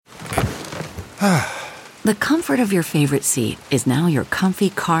The comfort of your favorite seat is now your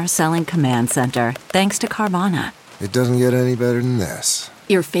comfy car selling command center, thanks to Carvana. It doesn't get any better than this.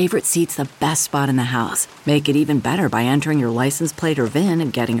 Your favorite seat's the best spot in the house. Make it even better by entering your license plate or VIN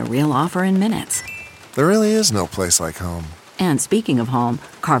and getting a real offer in minutes. There really is no place like home. And speaking of home,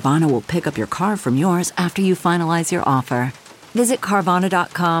 Carvana will pick up your car from yours after you finalize your offer. Visit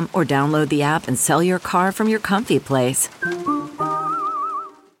Carvana.com or download the app and sell your car from your comfy place.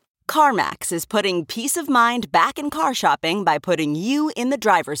 CarMax is putting peace of mind back in car shopping by putting you in the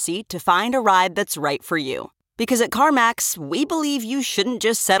driver's seat to find a ride that's right for you. Because at CarMax, we believe you shouldn't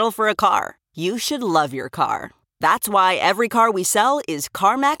just settle for a car. You should love your car. That's why every car we sell is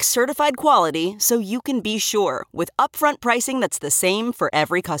CarMax certified quality, so you can be sure with upfront pricing that's the same for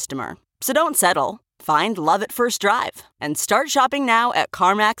every customer. So don't settle. Find love at first drive and start shopping now at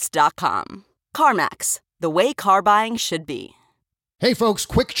CarMax.com. CarMax, the way car buying should be. Hey folks,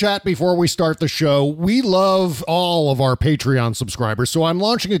 quick chat before we start the show. We love all of our Patreon subscribers, so I'm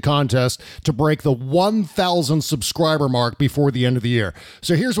launching a contest to break the 1,000 subscriber mark before the end of the year.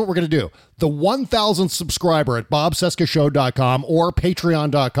 So here's what we're going to do. The 1,000th subscriber at bobcescashow.com or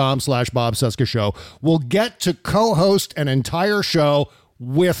patreon.com/bobcescashow will get to co-host an entire show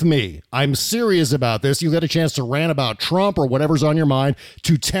with me. I'm serious about this. You get a chance to rant about Trump or whatever's on your mind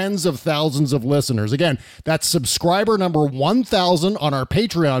to tens of thousands of listeners. Again, that's subscriber number 1,000 on our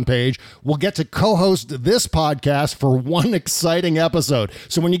Patreon page will get to co-host this podcast for one exciting episode.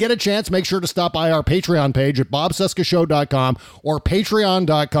 So when you get a chance, make sure to stop by our Patreon page at bobcescashow.com or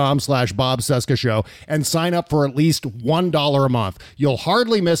patreon.com/bobcescashow and sign up for at least $1 a month. You'll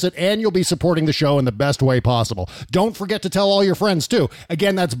hardly miss it, and you'll be supporting the show in the best way possible. Don't forget to tell all your friends, too.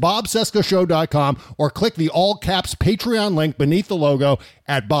 Again, that's bobcescashow.com or click the all-caps Patreon link beneath the logo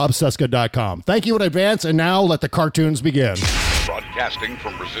at bobcesca.com. Thank you in advance, and now let the cartoons begin. Broadcasting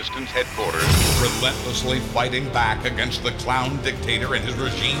from Resistance headquarters, relentlessly fighting back against the clown dictator and his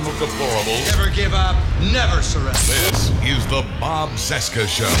regime of deplorables. Never give up, never surrender. This is the Bob Cesca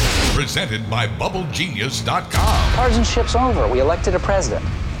Show, presented by BubbleGenius.com. Partisanship's over. We elected a president.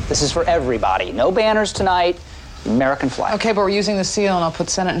 This is for everybody. No banners tonight. American flag. Okay, but we're using the seal, and I'll put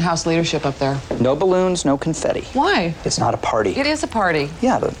Senate and House leadership up there. No balloons, no confetti. Why? It's not a party. It is a party.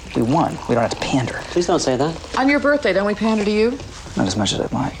 Yeah, but we won. We don't have to pander. Please don't say that. On your birthday, don't we pander to you? Not as much as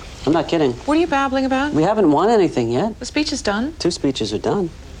I'd like. I'm not kidding. What are you babbling about? We haven't won anything yet. The speech is done. 2 speeches are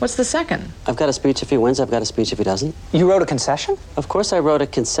done. What's the second? I've got a speech if he wins. I've got a speech if he doesn't. You wrote a concession? Of course I wrote a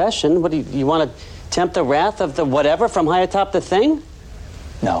concession. What do you want to tempt the wrath of the whatever from high atop the thing?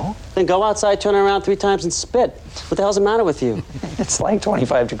 No. Then go outside, turn around 3 times, and spit. What the hell's the matter with you? It's like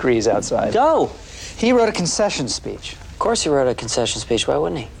 25 degrees outside. Go. He wrote a concession speech. Of course he wrote a concession speech. Why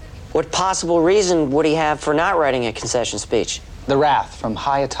wouldn't he? What possible reason would he have for not writing a concession speech? The wrath from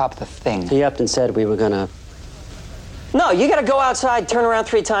high atop the thing. He upped and said we were gonna... No, you gotta go outside, turn around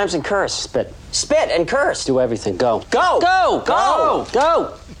 3 times, and curse. Spit. Spit and curse. Do everything. Go. Go! Go! Go!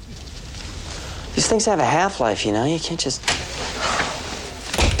 Go! These things have a half-life, you know? You can't just...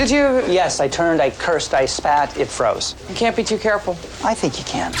 Did you? Yes, I turned, I cursed, I spat, it froze. You can't be too careful. I think you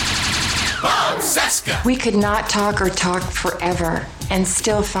can. Bob Cesca. We could not talk or talk forever and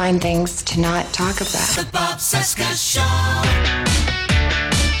still find things to not talk about. The Bob Cesca Show.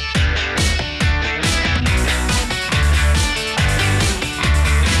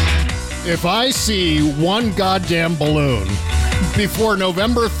 If I see one goddamn balloon before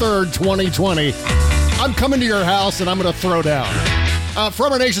November 3rd, 2020, I'm coming to your house and I'm going to throw down.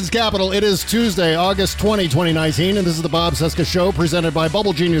 From our nation's capital, it is Tuesday, August 20, 2019, and this is the Bob Cesca Show, presented by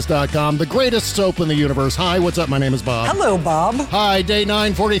BubbleGenius.com, the greatest soap in the universe. Hi, what's up? My name is Bob. Hello, Bob. Hi, day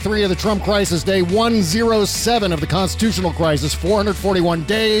 943 of the Trump crisis, day 107 of the constitutional crisis, 441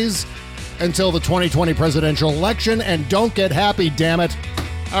 days until the 2020 presidential election, and don't get happy, damn it.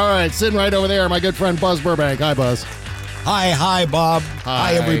 All right, sitting right over there, my good friend Buzz Burbank. Hi, Buzz. Hi, Bob.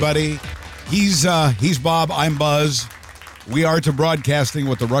 Hi, everybody. He's Bob. I'm Buzz. We are to broadcasting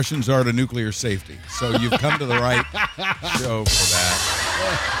what the Russians are to nuclear safety. So you've come to the right show for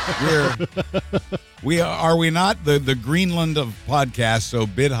that. Are we not the Greenland of podcasts? So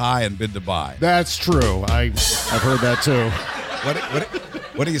bid high and bid to buy. That's true. I've heard that too.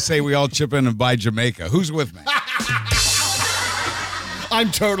 What do you say we all chip in and buy Jamaica? Who's with me? I'm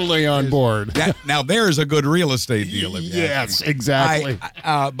totally on board. Now there's a good real estate deal. Yes, exactly.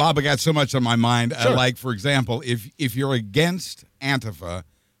 Bob, I got so much on my mind. Sure. Like, for example, if you're against Antifa,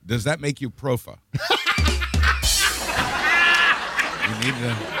 does that make you pro-fa? You need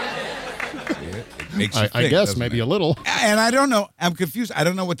to... It makes you think, I guess doesn't maybe it? a little. And I don't know. I'm confused. I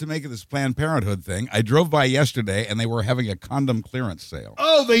don't know what to make of this Planned Parenthood thing. I drove by yesterday, and they were having a condom clearance sale.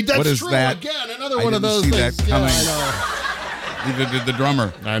 Oh, that's What is true. that? Again, another I one of didn't those see things. that Yeah, coming. I know. Neither did the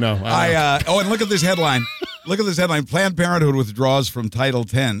drummer. I know. And look at this headline. Look at this headline. Planned Parenthood withdraws from Title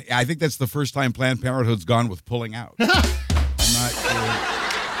X. I think that's the first time Planned Parenthood's gone with pulling out. I'm not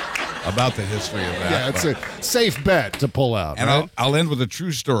sure about the history of that. Yeah, it's a safe bet to pull out. And right? I'll end with a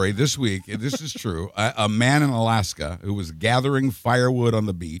true story. This week, this is true. A man in Alaska who was gathering firewood on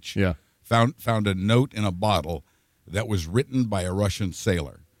the beach found a note in a bottle that was written by a Russian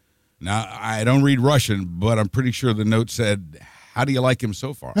sailor. Now, I don't read Russian, but I'm pretty sure the note said, "How do you like him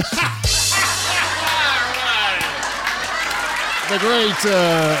so far?" The great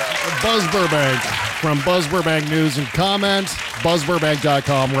Buzz Burbank from Buzz Burbank News and Comment,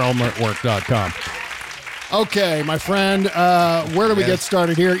 buzzburbank.com, realmnetwork.com. Okay, my friend, where do we get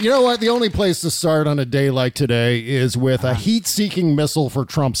started here? You know what? The only place to start on a day like today is with a heat-seeking missile for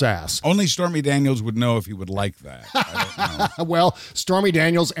Trump's ass. Only Stormy Daniels would know if he would like that. I don't know. Well, Stormy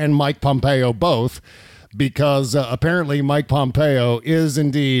Daniels and Mike Pompeo both, because apparently Mike Pompeo is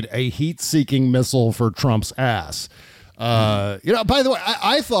indeed a heat-seeking missile for Trump's ass. By the way,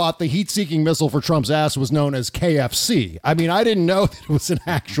 I thought the heat-seeking missile for Trump's ass was known as KFC. I mean, I didn't know that it was an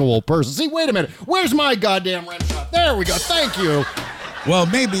actual person. See, wait a minute. Where's my goddamn rim shot? There we go. Thank you. Well,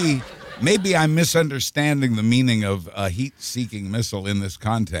 maybe I'm misunderstanding the meaning of a heat-seeking missile in this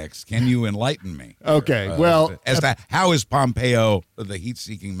context. Can you enlighten me? Okay, as to how is Pompeo the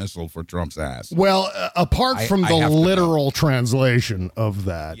heat-seeking missile for Trump's ass? Well, apart from the literal translation of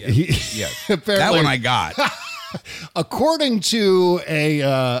that, Yes, apparently, that one I got. According to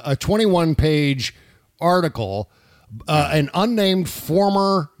a 21-page article, an unnamed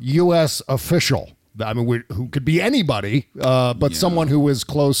former U.S. official, I mean, who could be anybody, but someone who is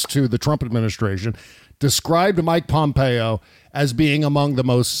close to the Trump administration, described Mike Pompeo as being among the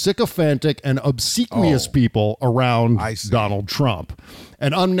most sycophantic and obsequious people around Donald Trump.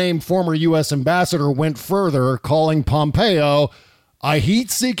 An unnamed former U.S. ambassador went further, calling Pompeo a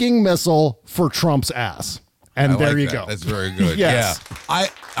heat-seeking missile for Trump's ass. And there you go. That's very good. Yes. Yeah,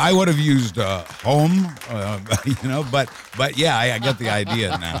 I would have used home, but yeah, I get the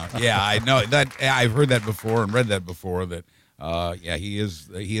idea now. Yeah, I know that. I've heard that before and read that before. That he is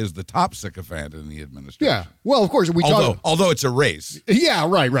the top sycophant in the administration. Yeah. Well, of course although it's a race. Yeah.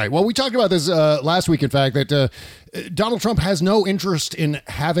 Right. Well, we talked about this last week. In fact, that Donald Trump has no interest in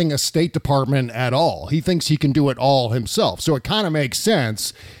having a State Department at all. He thinks he can do it all himself. So it kind of makes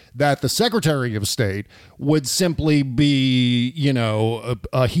sense that the Secretary of State would simply be,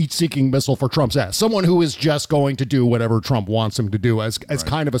 a heat-seeking missile for Trump's ass. Someone who is just going to do whatever Trump wants him to do as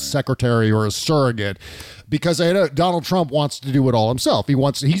kind of a secretary or a surrogate, because Donald Trump wants to do it all himself.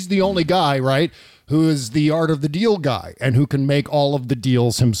 He's the only guy, right, who is the art of the deal guy and who can make all of the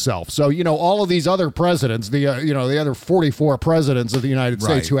deals himself. So, all of these other presidents, the other 44 presidents of the United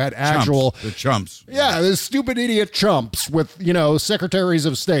States who had actual... The chumps. Yeah, the stupid idiot chumps with, secretaries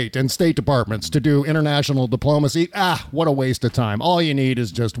of state and State Departments to do international diplomacy. What a waste of time. All you need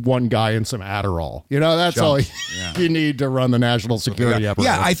is just one guy and some Adderall. That's Chumps. all you need to run the national security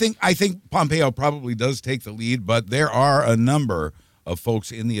apparatus. Yeah, I think Pompeo probably does take the lead, but there are a number of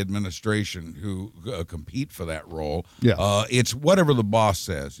folks in the administration who compete for that role. Yeah. It's whatever the boss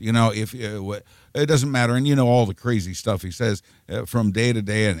says. If it doesn't matter, and all the crazy stuff he says from day to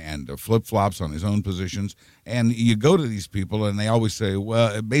day, and flip-flops on his own positions. And you go to these people, and they always say,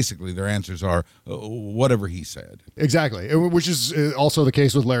 well, basically their answers are whatever he said. Exactly, which is also the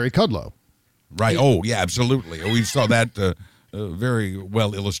case with Larry Kudlow. Right. Oh, yeah, absolutely. We saw that very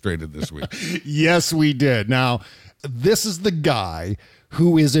well illustrated this week. Yes, we did. Now, this is the guy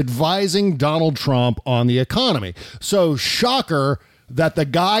who is advising Donald Trump on the economy. So, shocker that the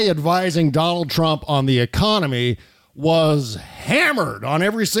guy advising Donald Trump on the economy was hammered on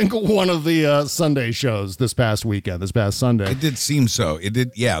every single one of the Sunday shows this past Sunday. It did seem so. It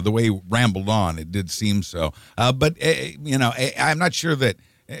did, yeah, the way he rambled on, it did seem so. But I'm not sure that...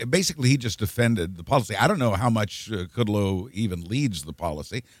 Basically, he just defended the policy. I don't know how much Kudlow even leads the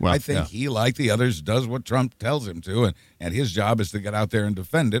policy. Well, I think he, like the others, does what Trump tells him to, and his job is to get out there and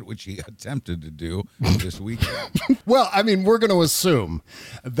defend it, which he attempted to do this weekend. Well, I mean, we're going to assume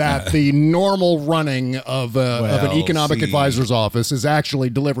that the normal running of an economic advisor's office is actually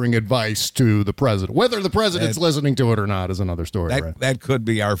delivering advice to the president. Whether the president's listening to it or not is another story. That could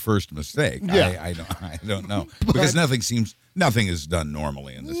be our first mistake. Yeah. I don't know, because nothing seems Nothing is done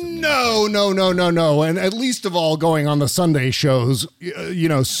normally in this. No. And at least of all going on the Sunday shows,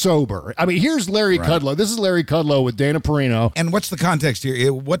 sober. I mean, here's Larry Kudlow. This is Larry Kudlow with Dana Perino. And what's the context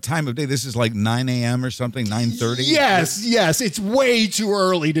here? What time of day? This is like 9 a.m. or something, 9:30? Yes. It's way too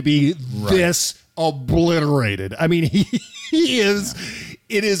early to be this obliterated. I mean, he is.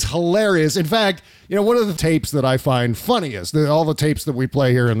 It is hilarious. In fact, one of the tapes that I find funniest, all the tapes that we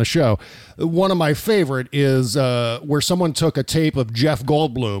play here in the show, one of my favorite is where someone took a tape of Jeff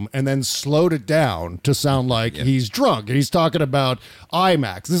Goldblum and then slowed it down to sound like he's drunk. And he's talking about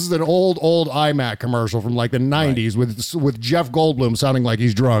IMAX. This is an old IMAX commercial from like the 90s with Jeff Goldblum sounding like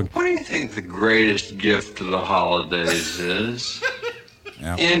he's drunk. What do you think the greatest gift of the holidays is?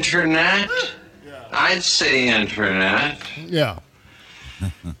 Internet? I'd say internet. Yeah.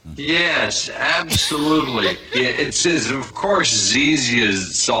 Yes, absolutely. It's of course as easy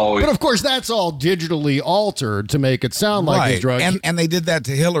as it's always. But of course, that's all digitally altered to make it sound like he's drunk. And they did that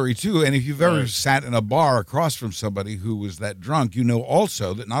to Hillary too. And if you've ever sat in a bar across from somebody who was that drunk, you know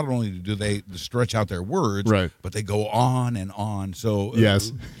also that not only do they stretch out their words, but they go on and on. So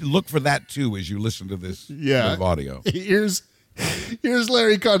look for that too as you listen to this bit of audio. Here's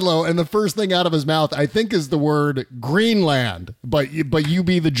Larry Kudlow, and the first thing out of his mouth, I think, is the word Greenland, but you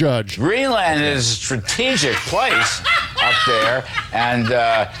be the judge. Greenland is a strategic place up there, and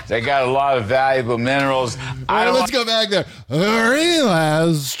they got a lot of valuable minerals. Let's go back there.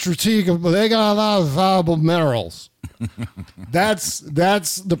 Greenland is strategic, but they got a lot of valuable minerals. That's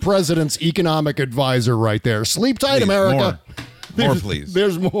the president's economic advisor right there. Sleep tight, please, America. More, please.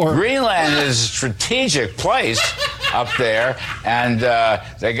 There's more. Greenland is a strategic place up there, and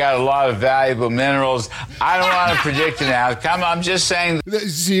they got a lot of valuable minerals. I don't want to predict the outcome. I'm just saying.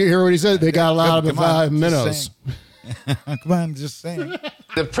 See, you hear what he said? They got a lot of valuable minerals. Come on, just saying.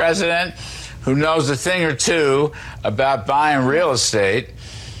 The president, who knows a thing or two about buying real estate,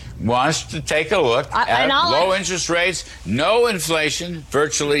 wants to take a look at low interest rates, no inflation,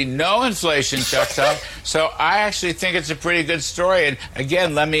 virtually no inflation, Chuck. So I actually think it's a pretty good story. And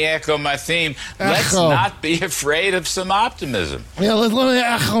again, let me echo my theme. Let's not be afraid of some optimism. Yeah, let me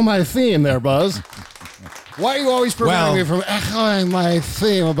echo my theme there, Buzz. Why are you always preventing me from echoing my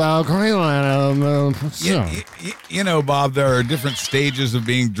theme about Greenland? Bob, there are different stages of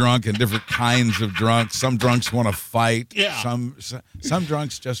being drunk and different kinds of drunk. Some drunks want to fight. Yeah. Some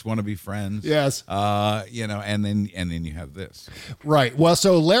drunks just want to be friends. Yes. And then you have this. Right. Well,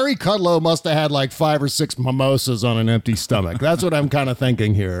 so Larry Kudlow must have had like 5 or 6 mimosas on an empty stomach. That's what I'm kind of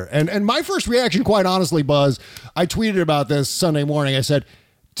thinking here. And my first reaction, quite honestly, Buzz, I tweeted about this Sunday morning. I said,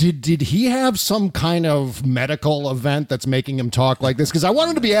 Did he have some kind of medical event that's making him talk like this? Because I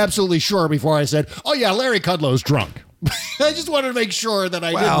wanted to be absolutely sure before I said, oh, yeah, Larry Kudlow's drunk. I just wanted to make sure that I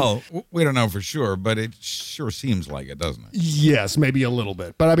didn't. Well, we don't know for sure, but it sure seems like it, doesn't it? Yes, maybe a little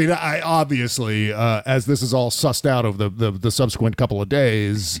bit. But I mean, I obviously, as this is all sussed out of the subsequent couple of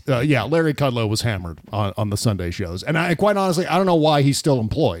days, Larry Kudlow was hammered on the Sunday shows. And quite honestly, I don't know why he's still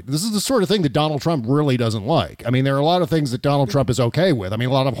employed. This is the sort of thing that Donald Trump really doesn't like. I mean, there are a lot of things that Donald Trump is okay with. I mean,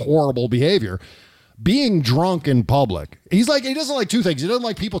 a lot of horrible behavior. Being drunk in public. He doesn't like 2 things. He doesn't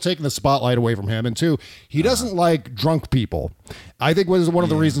like people taking the spotlight away from him. And 2, he doesn't like drunk people. I think was one of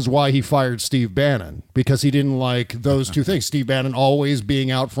the reasons why he fired Steve Bannon, because he didn't like those 2 things. Steve Bannon always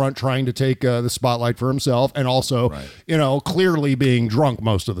being out front trying to take the spotlight for himself, and also, clearly being drunk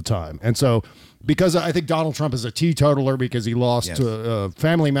most of the time. And so, because I think Donald Trump is a teetotaler because he lost a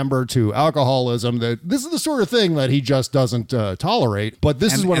family member to alcoholism, that this is the sort of thing that he just doesn't tolerate. But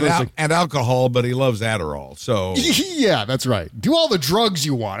this is one of those things. And alcohol, but he loves Adderall. So yeah, that's right. Do all the drugs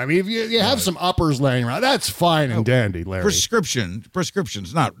you want. I mean, if you have some uppers laying around, that's fine and dandy, Larry.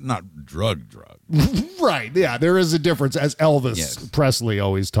 Prescriptions, not drug. Right. Yeah, there is a difference, as Elvis Presley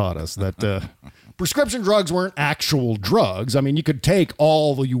always taught us, that prescription drugs weren't actual drugs. I mean, you could take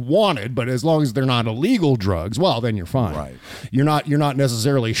all you wanted, but as long as they're not illegal drugs, well, then you're fine. Right. You're not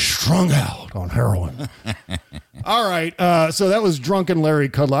necessarily strung out on heroin. All right. So that was drunken Larry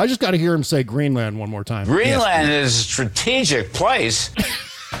Kudlow. I just got to hear him say Greenland one more time. Greenland is a strategic place.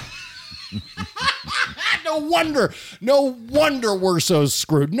 No wonder we're so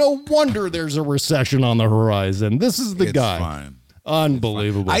screwed. No wonder there's a recession on the horizon. This is the guy. Fine.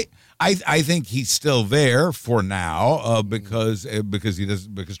 Unbelievable. I think he's still there for now because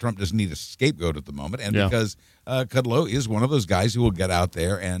Trump doesn't need a scapegoat at the moment, and because Kudlow is one of those guys who will get out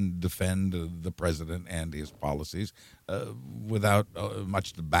there and defend the president and his policies without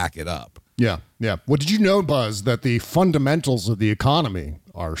much to back it up. Yeah. Well, did you know, Buzz, that the fundamentals of the economy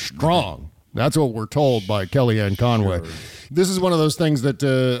are strong? That's what we're told by Kellyanne Conway. Sure. This is one of those things that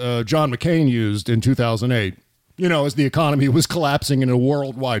John McCain used in 2008. as the economy was collapsing in a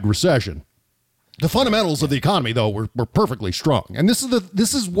worldwide recession. The fundamentals of the economy, though, were perfectly strong. And this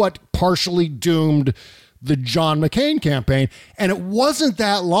is what partially doomed the John McCain campaign. And it wasn't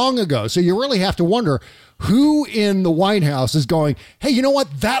that long ago. So you really have to wonder who in the White House is going, hey, you know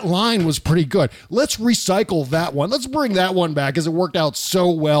what? That line was pretty good. Let's recycle that one. Let's bring that one back because it worked out so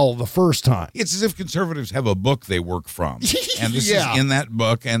well the first time. It's as if conservatives have a book they work from. And this is in that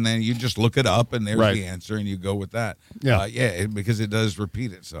book, and then you just look it up, and there's the answer, and you go with that. Because it does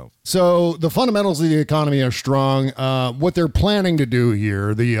repeat itself. So the fundamentals of the economy are strong. What they're planning to do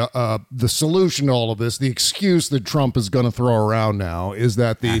here, the solution to all of this, the excuse that Trump is going to throw around now is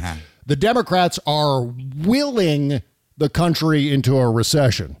that the Democrats are willing the country into a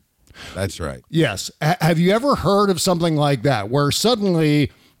recession. That's right. Yes. Have you ever heard of something like that, where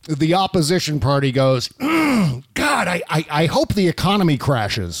suddenly the opposition party goes, God, I hope the economy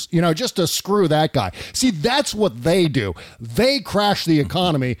crashes, just to screw that guy. See, that's what they do. They crash the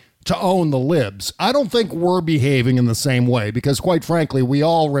economy to own the libs. I don't think we're behaving in the same way because, quite frankly, we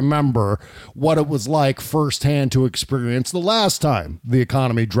all remember what it was like firsthand to experience the last time the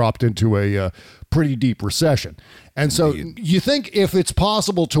economy dropped into a pretty deep recession. And so you think if it's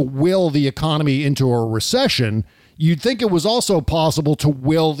possible to will the economy into a recession, you'd think it was also possible to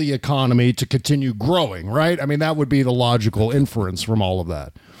will the economy to continue growing, right? I mean, that would be the logical inference from all of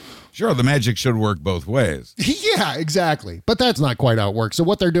that. Sure, the magic should work both ways. Yeah, exactly. But that's not quite how it works. So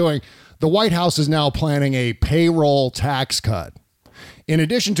what they're doing, the White House is now planning a payroll tax cut. In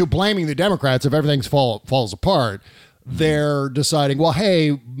addition to blaming the Democrats if everything falls apart, they're deciding, well,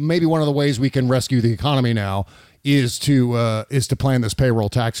 hey, maybe one of the ways we can rescue the economy now is to plan this payroll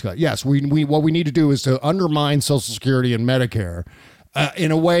tax cut. Yes, we what we need to do is to undermine Social Security and Medicare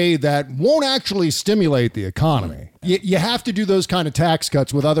in a way that won't actually stimulate the economy. You have to do those kind of tax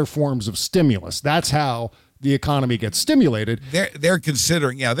cuts with other forms of stimulus. That's how the economy gets stimulated. They're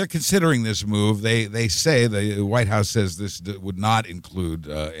considering this move. They say, the White House says this would not include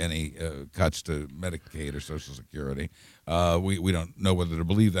any cuts to Medicaid or Social Security. We don't know whether to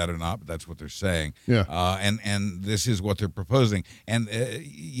believe that or not, but that's what they're saying. Yeah. And this is what they're proposing. And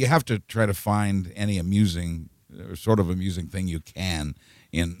you have to try to find any amusing thing you can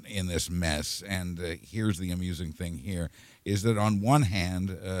in this mess. And here's the amusing thing here is that on one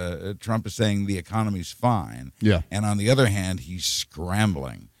hand, Trump is saying the economy's fine. Yeah. And on the other hand, he's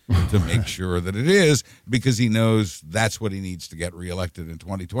scrambling to make sure that it is, because he knows that's what he needs to get reelected in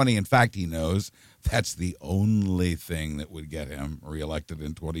 2020. In fact, he knows that's the only thing that would get him reelected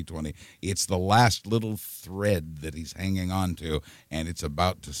in 2020. It's the last little thread that he's hanging on to, and it's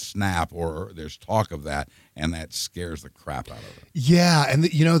about to snap, or there's talk of that, and that scares the crap out of it. Yeah, and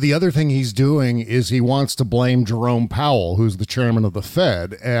the other thing he's doing is he wants to blame Jerome Powell, who's the chairman of the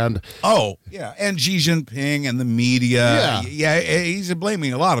Fed, and and Xi Jinping and the media. Yeah, he's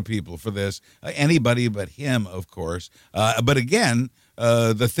blaming a lot of people for this. Anybody but him, of course. But again,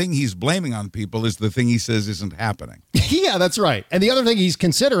 the thing he's blaming on people is the thing he says isn't happening. Yeah, that's right. And the other thing he's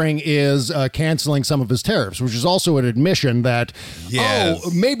considering is canceling some of his tariffs, which is also an admission that,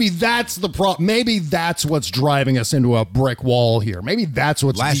 maybe that's the problem. Maybe that's what's driving us into a brick wall here. Maybe that's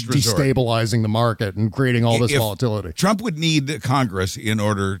what's destabilizing the market and creating all this volatility. Trump would need Congress in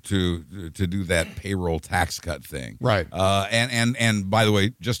order to do that payroll tax cut thing. Right. And by the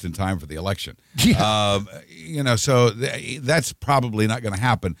way, just in time for the election. Yeah. So that's probably not going to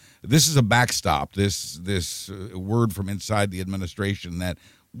happen. This is a backstop, this word from inside the administration that,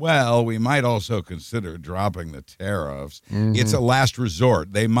 well, we might also consider dropping the tariffs. Mm-hmm. It's a last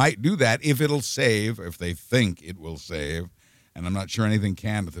resort. They might do that if they think it will save, and I'm not sure anything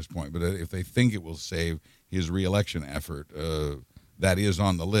can at this point, but if they think it will save his reelection effort, that is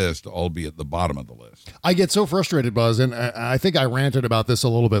on the list, albeit the bottom of the list. I get so frustrated, Buzz, and I think I ranted about this a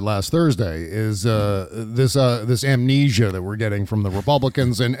little bit last Thursday, is this amnesia that we're getting from the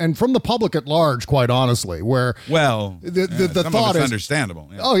Republicans and from the public at large, quite honestly, where the thought is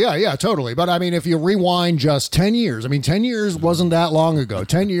understandable. Yeah. Oh, yeah, totally. But I mean, if you rewind just 10 years, 10 years wasn't that long ago.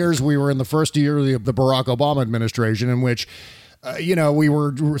 10 years, we were in the first year of the Barack Obama administration, in which we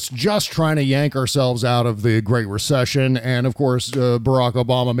were just trying to yank ourselves out of the Great Recession. And, of course, Barack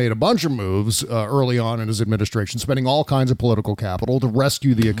Obama made a bunch of moves early on in his administration, spending all kinds of political capital to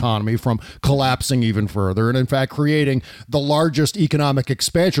rescue the economy from collapsing even further. And, in fact, creating the largest economic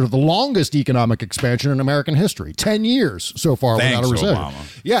expansion, or the longest economic expansion in American history. 10 years so far without a recession.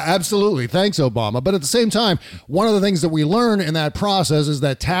 Obama. Yeah, absolutely. Thanks, Obama. But at the same time, one of the things that we learn in that process is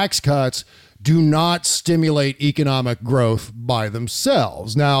that tax cuts do not stimulate economic growth by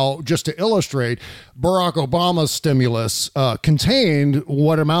themselves. Now, just to illustrate, Barack Obama's stimulus contained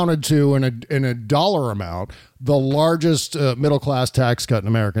what amounted to, in a dollar amount, the largest middle-class tax cut in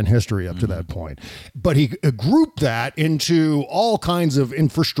American history up to that point. But he grouped that into all kinds of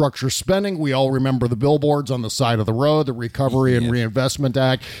infrastructure spending. We all remember the billboards on the side of the road, the Recovery and Reinvestment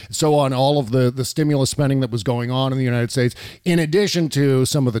Act, so on, all of the stimulus spending that was going on in the United States, in addition to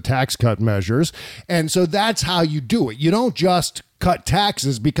some of the tax cut measures. And so that's how you do it. You don't just cut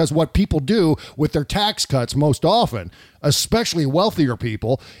taxes, because what people do with their tax cuts most often, especially wealthier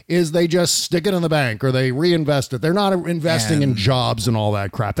people, is they just stick it in the bank or they reinvest it. They're not investing in jobs and all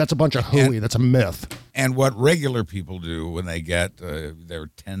that crap. That's a bunch of hooey. That's a myth. And what regular people do when they get their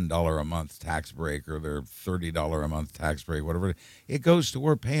 $10 a month tax break or their $30 a month tax break, whatever, it goes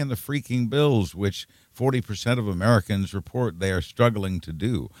toward paying the freaking bills, which 40% of Americans report they are struggling to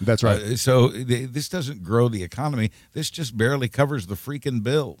do. That's right. So this doesn't grow the economy. This just barely covers the freaking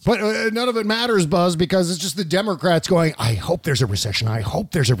bills. But none of it matters, Buzz, because it's just the Democrats going, I hope there's a recession. I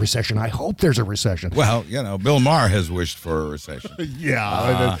hope there's a recession. I hope there's a recession. Well, Bill Maher has wished for a recession.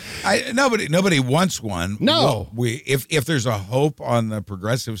 Yeah. Nobody wants one. No. If there's a hope on the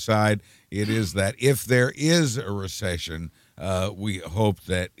progressive side, it is that if there is a recession, we hope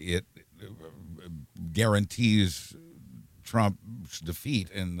that it guarantees Trump's defeat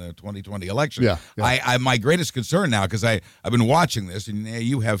in the 2020 election. Yeah. My greatest concern now, because I've been watching this, and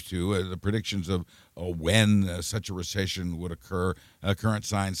you have too, the predictions of when such a recession would occur. Current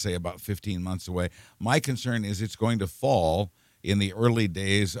signs say about 15 months away. My concern is it's going to fall in the early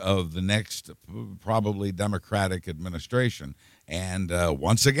days of the next probably Democratic administration. And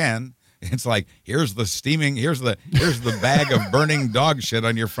once again, it's like, here's the bag of burning dog shit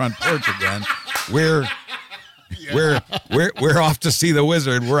on your front porch again. We're off to see the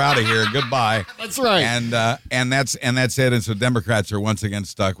wizard. We're out of here. Goodbye. That's right. And that's it. And so Democrats are once again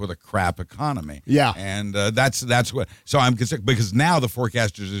stuck with a crap economy. Yeah. And that's what. So I'm concerned, because now the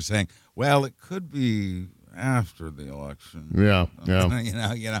forecasters are saying, well, it could be after the election. Yeah.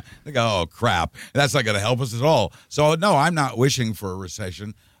 They go, oh crap, that's not going to help us at all. So no, I'm not wishing for a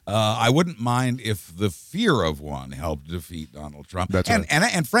recession. I wouldn't mind if the fear of one helped defeat Donald Trump. That's right.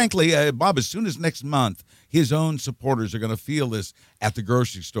 right. And frankly, Bob, as soon as next month, his own supporters are going to feel this at the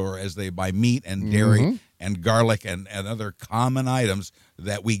grocery store as they buy meat and dairy and garlic and other common items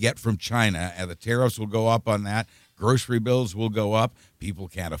that we get from China. And the tariffs will go up on that. Grocery bills will go up. People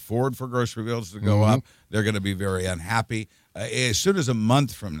can't afford for grocery bills to go up. They're going to be very unhappy. As soon as a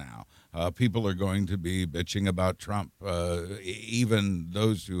month from now, people are going to be bitching about Trump, even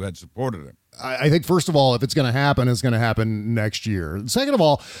those who had supported him. I think, first of all, if it's going to happen, it's going to happen next year. Second of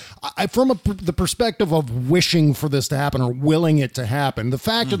all, from the perspective of wishing for this to happen or willing it to happen, the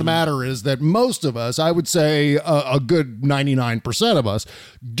fact of the matter is that most of us, I would say a good 99% of us,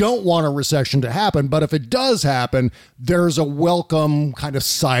 don't want a recession to happen. But if it does happen, there's a welcome kind of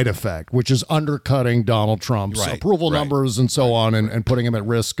side effect, which is undercutting Donald Trump's approval numbers and so on, and putting him at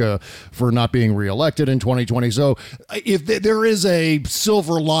risk for not being reelected in 2020. So if there is a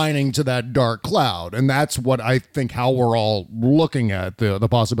silver lining to that dark cloud, and that's what I think how we're all looking at the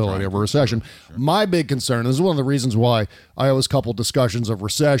possibility of a recession. My big concern, this is one of the reasons why I always couple discussions of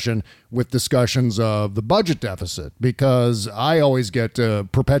recession with discussions of the budget deficit, because I always get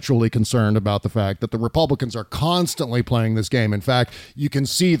perpetually concerned about the fact that the Republicans are constantly playing this game. In fact, you can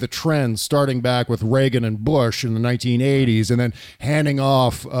see the trend starting back with Reagan and Bush in the 1980s, and then handing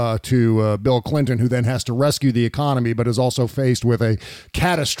off to Bill Clinton, who then has to rescue the economy, but is also faced with a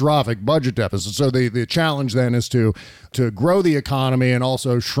catastrophic budget deficit. So the challenge then is to grow the economy and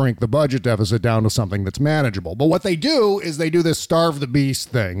also shrink the budget deficit down to something that's manageable. But what they do is they do this starve the beast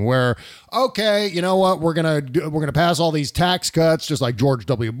thing where, okay, you know what, we're gonna pass all these tax cuts just like George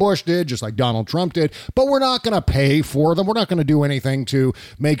W. Bush did, just like Donald Trump did, but we're not going to pay for them. We're not going to do anything to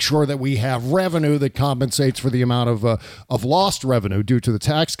make sure that we have revenue that compensates for the amount of lost revenue due to the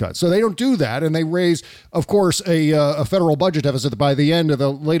tax cuts. So they don't do that, and they raise, of course, a federal budget deficit that by the end of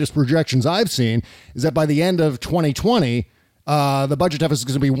the latest projections I've seen is that by the end of 2020, the budget deficit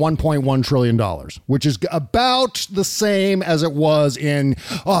is going to be $1.1 trillion, which is about the same as it was in,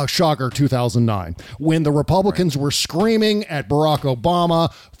 shocker, 2009, when the Republicans were screaming at Barack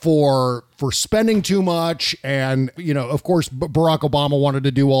Obama for spending too much. And, of course, Barack Obama wanted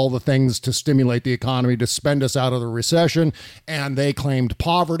to do all the things to stimulate the economy, to spend us out of the recession. And they claimed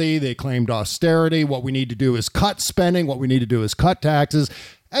poverty. They claimed austerity. What we need to do is cut spending. What we need to do is cut taxes.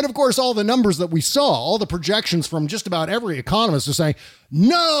 And of course, all the numbers that we saw, all the projections from just about every economist are saying,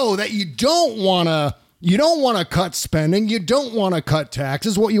 no, that you don't want to cut spending. You don't want to cut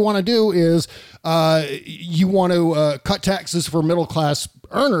taxes. What you want to do is you want to cut taxes for middle-class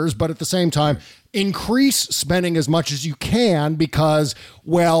earners, but at the same time, increase spending as much as you can because,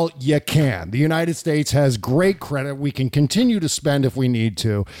 well, you can. The United States has great credit. We can continue to spend if we need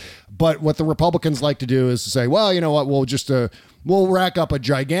to. But what the Republicans like to do is to say, well, you know what, we'll rack up a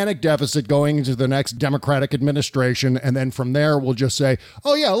gigantic deficit going into the next Democratic administration. And then from there, we'll just say,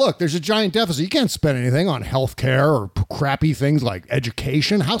 oh, yeah, look, there's a giant deficit. You can't spend anything on health care or crappy things like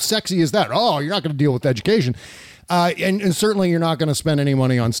education. How sexy is that? Oh, you're not going to deal with education. And certainly you're not going to spend any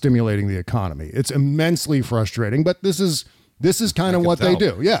money on stimulating the economy. It's immensely frustrating, but this is kind of what they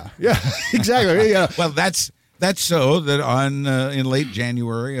do. Yeah, exactly. Yeah. Well, that's so that in late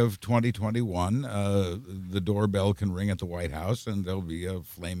January of 2021, the doorbell can ring at the White House and there'll be a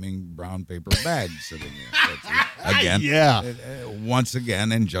flaming brown paper bag sitting there. Again, once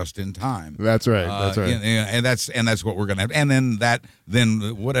again, and just in time. That's right. That's right. And that's what we're going to have. And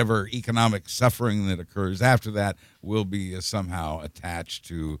then whatever economic suffering that occurs after that will be somehow attached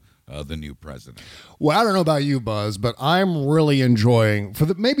to the new president. Well, I don't know about you, Buzz, but I'm really enjoying,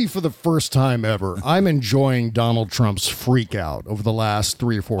 maybe for the first time ever, I'm enjoying Donald Trump's freak out over the last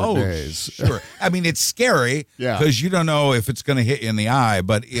 3 or 4 days. Sure. I mean, it's scary because you don't know if it's going to hit you in the eye,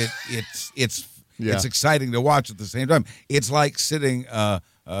 but it's exciting to watch at the same time. It's like sitting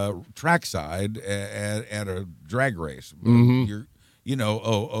trackside at a drag race. Mm-hmm.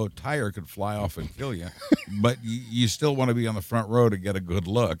 A tire could fly off and kill you, but you still want to be on the front row to get a good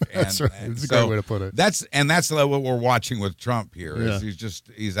look. And, that's right. It's a great way to put it. That's what we're watching with Trump here. Yeah.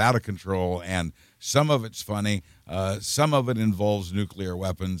 He's out of control, and some of it's funny. Some of it involves nuclear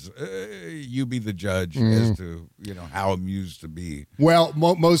weapons. You be the judge as to how amused to be. Well,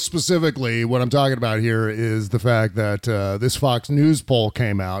 most specifically, what I'm talking about here is the fact that this Fox News poll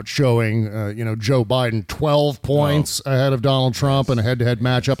came out showing Joe Biden 12 points ahead of Donald Trump in a head-to-head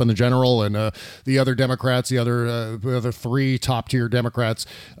matchup in the general, and the other Democrats, the other 3 top-tier Democrats,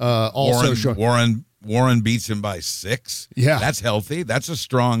 also showing. Warren beats him by 6. Yeah, that's healthy. That's a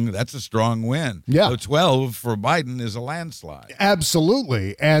strong win. Yeah, so 12 for Biden is a landslide.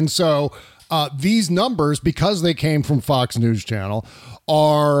 Absolutely. And so these numbers, because they came from Fox News Channel,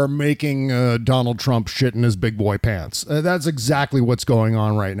 are making Donald Trump shit in his big boy pants. That's exactly what's going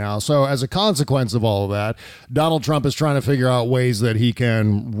on right now. So as a consequence of all of that, Donald Trump is trying to figure out ways that he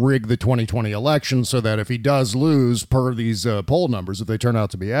can rig the 2020 election so that if he does lose, per these poll numbers, if they turn out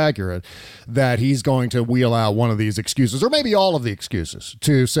to be accurate, that he's going to wheel out one of these excuses, or maybe all of the excuses,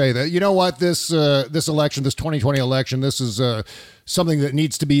 to say that, you know what, this election, this 2020 election, this is something that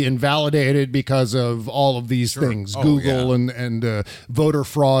needs to be invalidated because of all of these things, Google and voter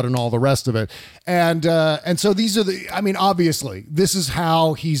fraud and all the rest of it. And so these are obviously, this is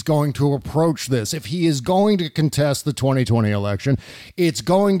how he's going to approach this. If he is going to contest the 2020 election, it's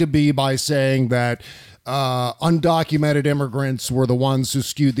going to be by saying that undocumented immigrants were the ones who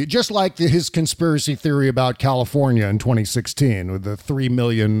skewed just like his conspiracy theory about California in 2016 with the 3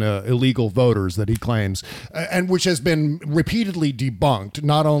 million illegal voters that he claims, and which has been repeatedly debunked,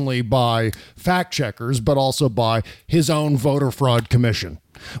 not only by fact checkers, but also by his own voter fraud commission,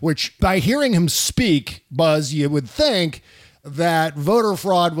 which by hearing him speak, Buzz, you would think that voter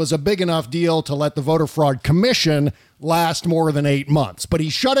fraud was a big enough deal to let the voter fraud commission last more than 8 months. But he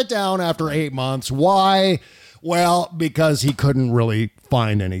shut it down after 8 months. Why? Well, because he couldn't really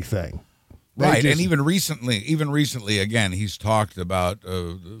find anything. Right, and even recently, again, he's talked about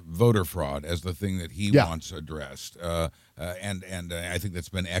voter fraud as the thing that he wants addressed, and I think that's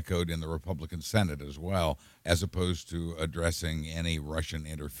been echoed in the Republican Senate as well, as opposed to addressing any Russian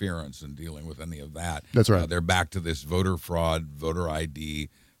interference and dealing with any of that. That's right. They're back to this voter fraud, voter ID,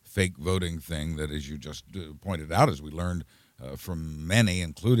 fake voting thing that, as you just pointed out, as we learned from many,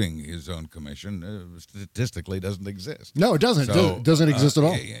 including his own commission, statistically doesn't exist. No, it doesn't. So, it doesn't exist at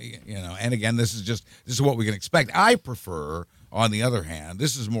all. And again, this is what we can expect. I prefer, on the other hand,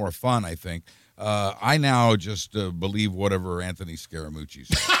 this is more fun, I think. I now just believe whatever Anthony Scaramucci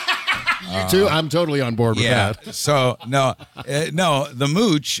says. You too? I'm totally on board with that. So no, the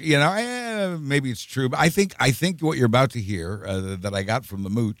mooch, maybe it's true, but I think what you're about to hear that I got from the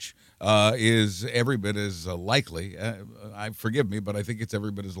mooch is every bit as likely. Forgive me, but I think it's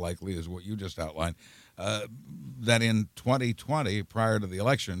every bit as likely as what you just outlined. That in 2020, prior to the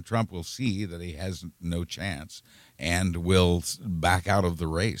election, Trump will see that he has no chance and will back out of the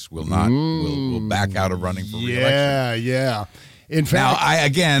race. Will back out of running for re-election. Yeah. In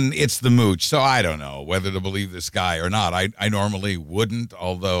fact, now, it's the mooch, so I don't know whether to believe this guy or not. I normally wouldn't,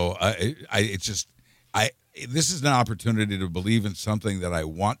 although this is an opportunity to believe in something that I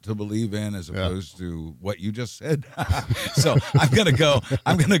want to believe in, as opposed to what you just said. So I'm gonna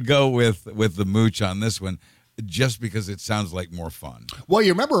go with the mooch on this one. just because it sounds like more fun. Well,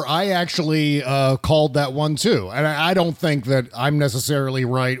 you remember I actually called that one too. And I don't think that I'm necessarily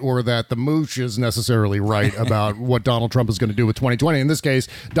right or that the mooch is necessarily right about what Donald Trump is going to do with 2020. In this case,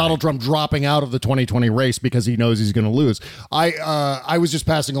 Donald Trump dropping out of the 2020 race because he knows he's going to lose. I was just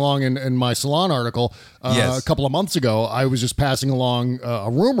passing along in my Salon article a couple of months ago. I was just passing along a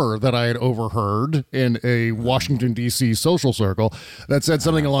rumor that I had overheard in a Washington, D.C. social circle that said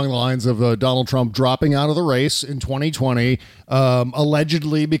something along the lines of Donald Trump dropping out of the race in 2020,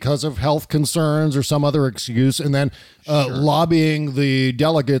 allegedly because of health concerns or some other excuse, and then lobbying the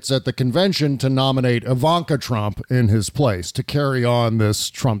delegates at the convention to nominate Ivanka Trump in his place to carry on this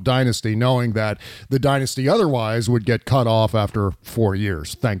Trump dynasty, knowing that the dynasty otherwise would get cut off after 4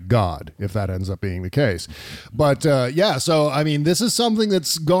 years. Thank God, if that ends up being the case. But so, I mean, this is something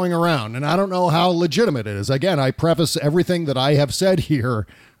that's going around, and I don't know how legitimate it is. Again, I preface everything that I have said here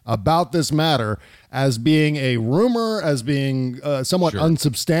about this matter as being a rumor, as being somewhat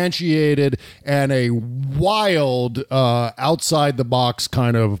unsubstantiated, and a wild, outside-the-box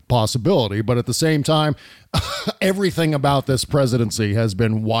kind of possibility. But at the same time, everything about this presidency has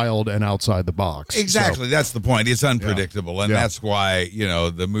been wild and outside the box. Exactly. So, that's the point. It's unpredictable. And that's why,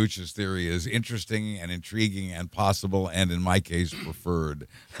 the mooches theory is interesting and intriguing and possible, and in my case, preferred.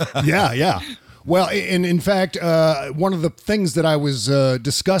 Yeah. Well, and in fact, one of the things that I was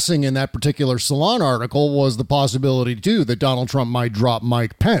discussing in that particular Salon article was the possibility, too, that Donald Trump might drop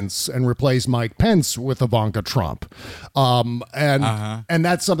Mike Pence and replace Mike Pence with Ivanka Trump. And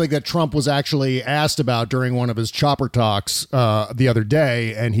that's something that Trump was actually asked about during one of his chopper talks the other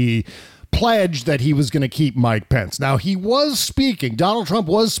day, and he pledged that he was going to keep Mike Pence. Now, Donald Trump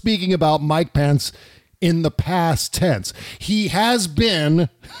was speaking about Mike Pence in the past tense. He has been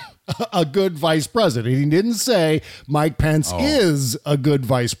a good vice president. He didn't say Mike Pence is a good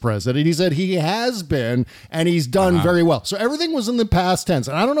vice president. He said he has been, and he's done very well. So everything was in the past tense.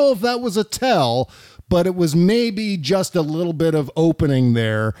 And I don't know if that was a tell, but it was maybe just a little bit of opening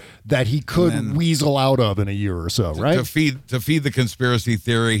there that he could weasel out of in a year or so, right? To feed the conspiracy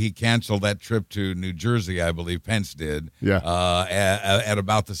theory, he canceled that trip to New Jersey, I believe Pence did. Yeah. At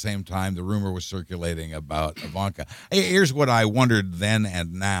about the same time, the rumor was circulating about Ivanka. Here's what I wondered then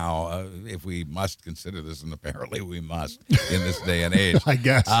and now, if we must consider this, and apparently we must in this day and age. I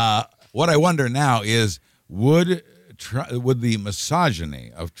guess. What I wonder now is, would the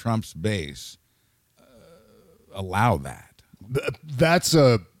misogyny of Trump's base allow that? That's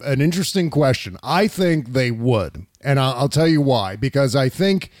an interesting question. I think they would, and I'll tell you why. Because I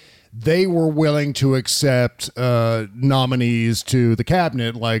think they were willing to accept nominees to the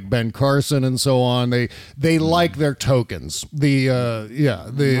cabinet like Ben Carson and so on. They like their tokens. The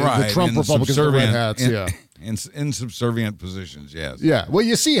Trump Republicans, the red hats. In subservient positions, yes. Yeah. Well,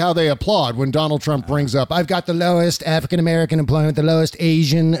 you see how they applaud when Donald Trump brings up, I've got the lowest African-American employment, the lowest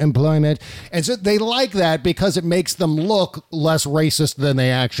Asian employment. And so they like that because it makes them look less racist than they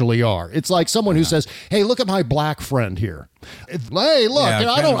actually are. It's like someone who says, hey, look at my black friend here. Hey, look,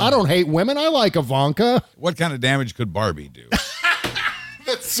 I don't hate women. I like Ivanka. What kind of damage could Barbie do?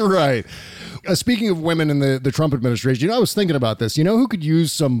 That's right. Speaking of women in the Trump administration, I was thinking about this. You know who could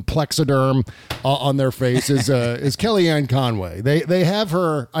use some Plexiderm on their face is Kellyanne Conway. They have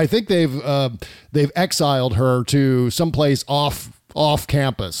her. I think they've exiled her to someplace off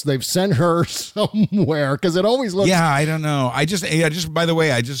campus. They've sent her somewhere because it always looks. Yeah, I don't know. I just by the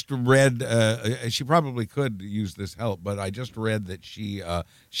way, I just read. She probably could use this help, but I just read that she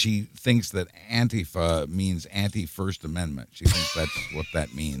thinks that Antifa means anti-First Amendment. She thinks that's what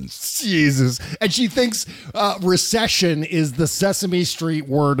that means. Jesus, and she thinks recession is the Sesame Street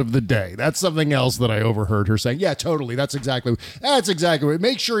word of the day. That's something else that I overheard her saying. Yeah, totally. That's exactly.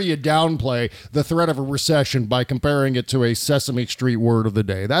 Make sure you downplay the threat of a recession by comparing it to a Sesame Street word of the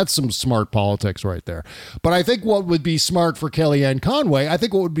day. That's some smart politics right there. But I think what would be smart for Kellyanne Conway, I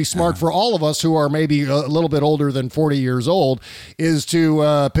think what would be smart for all of us who are maybe a little bit older than 40 years old, is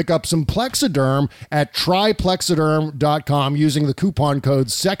to pick up some Plexiderm at tryplexiderm.com using the coupon code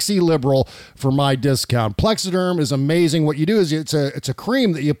SEXYLIBERAL for my discount. Plexiderm is amazing. What you do is it's a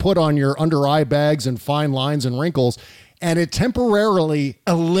cream that you put on your under eye bags and fine lines and wrinkles, and it temporarily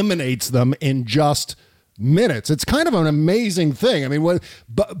eliminates them in just minutes. It's kind of an amazing thing. I mean,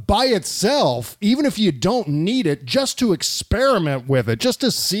 by itself, even if you don't need it, just to experiment with it, just to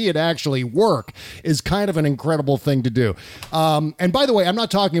see it actually work is kind of an incredible thing to do. And by the way, I'm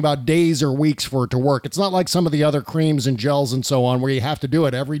not talking about days or weeks for it to work. It's not like some of the other creams and gels and so on where you have to do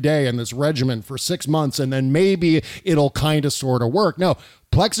it every day in this regimen for 6 months and then maybe it'll kind of sort of work. No.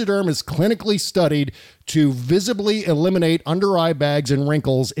 Plexiderm is clinically studied to visibly eliminate under eye bags and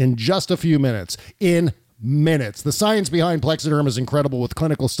wrinkles in just a few minutes. In minutes. The science behind Plexiderm is incredible with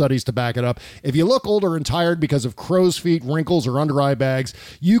clinical studies to back it up. If you look older and tired because of crow's feet, wrinkles, or under eye bags,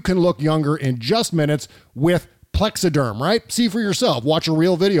 you can look younger in just minutes with Plexiderm, right? See for yourself. Watch a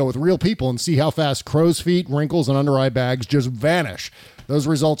real video with real people and see how fast crow's feet, wrinkles, and under eye bags just vanish. Those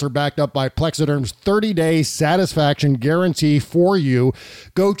results are backed up by Plexiderm's 30-day satisfaction guarantee for you.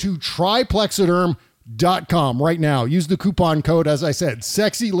 Go to tryplexiderm.com right now. Use the coupon code, as I said,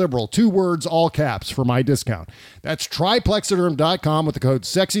 SEXYLIBERAL, 2 words, all caps, for my discount. That's tryplexiderm.com with the code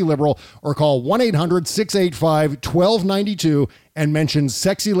SEXYLIBERAL, or call 1-800-685-1292 and mention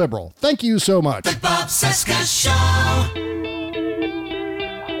SEXYLIBERAL. Thank you so much. The Bob Cesca Show.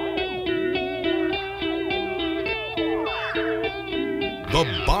 The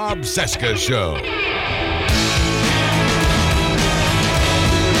Bob Cesca Show.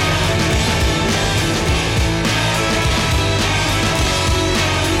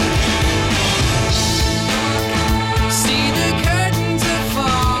 See the curtains are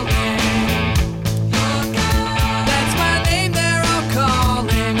falling. That's my name they're all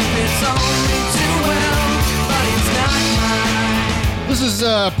calling. It's only too well, but it's not mine. This is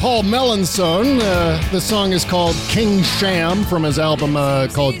Paul Melanson. The song is called King Sham from his album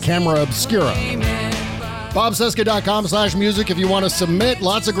called Camera Obscura. BobCesca.com/music if you want to submit.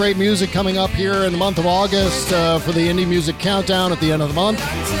 Lots of great music coming up here in the month of August for the Indie Music Countdown at the end of the month.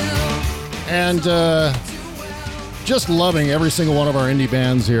 And just loving every single one of our indie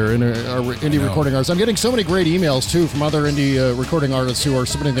bands here, in our indie recording artists. I'm getting so many great emails, too, from other indie recording artists who are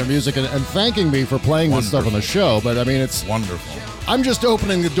submitting their music and thanking me for playing this stuff on the show. But, I mean, it's wonderful. I'm just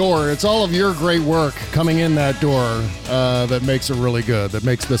opening the door. It's all of your great work coming in that door that makes it really good, that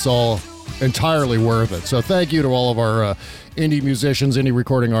makes this all entirely worth it. So thank you to all of our indie musicians, indie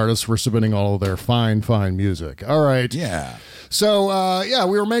recording artists for submitting all of their fine, fine music. All right. Yeah. So,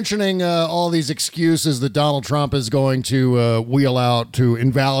 we were mentioning all these excuses that Donald Trump is going to wheel out to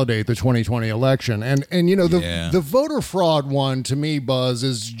invalidate the 2020 election. And you know, the voter fraud one, to me, Buzz,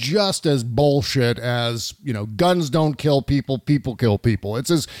 is just as bullshit as, you know, guns don't kill people, people kill people.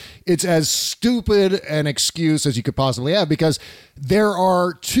 It's as stupid an excuse as you could possibly have, because there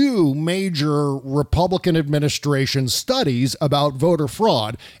are 2 major Republican administration studies about voter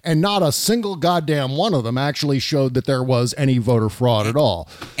fraud, and not a single goddamn one of them actually showed that there was any voter fraud at all.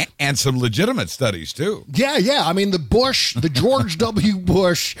 And some legitimate studies, too. Yeah. I mean, the George W.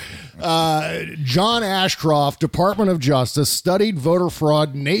 Bush, John Ashcroft Department of Justice studied voter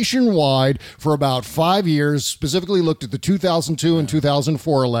fraud nationwide for about 5 years, specifically looked at the 2002 and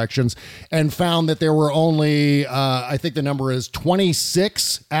 2004 elections, and found that there were only, I think the number is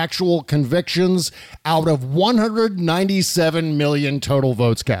 26 actual convictions out of 197 million total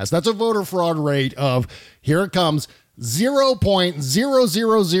votes cast. That's a voter fraud rate of, here it comes,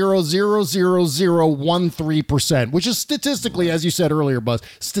 0.0000013%, which is statistically, as you said earlier, Buzz,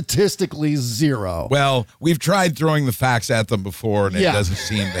 statistically zero. Well, we've tried throwing the facts at them before, and it doesn't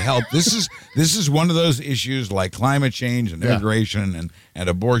seem to help. This is one of those issues like climate change and immigration and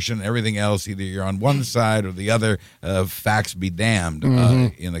abortion and everything else. Either you're on one side or the other. Facts be damned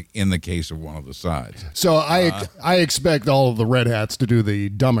in the case of one of the sides. So I expect all of the red hats to do the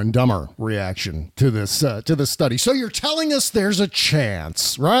Dumb and Dumber reaction to this study. So you're telling us there's a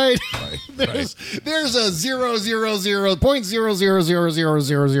chance, right? There's a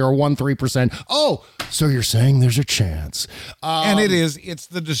 0.000000013%. Oh, so you're saying there's a chance. And it's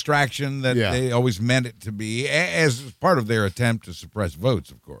the distraction that they always meant it to be, as part of their attempt to suppress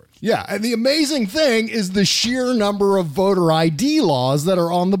votes, of course. Yeah, and the amazing thing is the sheer number of voter ID laws that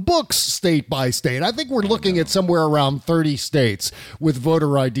are on the books state by state. I think we're looking at somewhere around 30 states with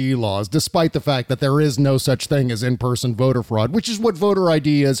voter ID laws, despite the fact that there is no such thing as in-person voter fraud, which is what voter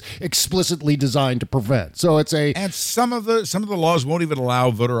ID is explicitly designed to prevent. So and some of the laws won't even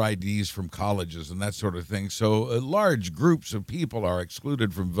allow voter IDs from colleges and that sort of thing. So large groups of people are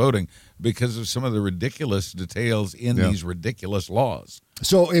excluded from voting because of some of the ridiculous details in these ridiculous laws.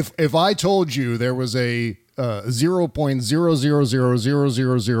 So if I told you there was a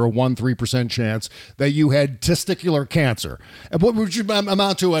 0.0000013% chance that you had testicular cancer, what would you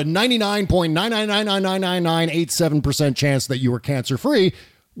amount to a 99.9999987% chance that you were cancer-free,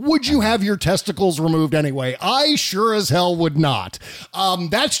 would you have your testicles removed anyway? I sure as hell would not.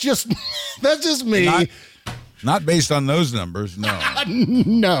 That's just me. Not based on those numbers, no.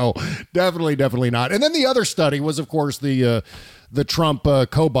 No, definitely not. And then the other study was, of course, the Trump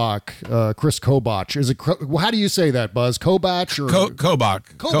Kobach, Chris Kobach. Is it? How do you say that, Buzz? Kobach or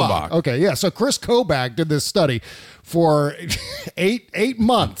Kobach? Okay, yeah. So Chris Kobach did this study for eight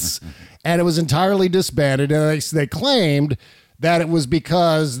months, and it was entirely disbanded. And they claimed that it was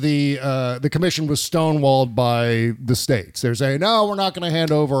because the commission was stonewalled by the states. They're saying, no, we're not going to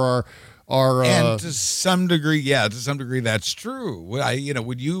hand over our and to some degree, that's true.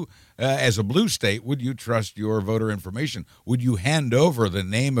 Would you, as a blue state, would you trust your voter information? Would you hand over the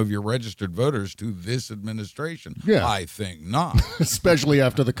name of your registered voters to this administration? Yeah. I think not. Especially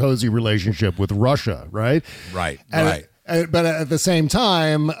after the cozy relationship with Russia, right? Right. But at the same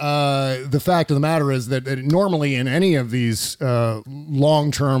time, the fact of the matter is that normally in any of these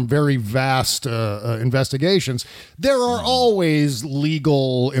long-term, very vast investigations, there are always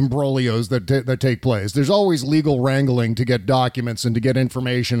legal imbroglios that take place. There's always legal wrangling to get documents and to get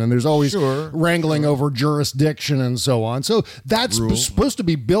information, and there's always wrangling over jurisdiction and so on. So that's supposed to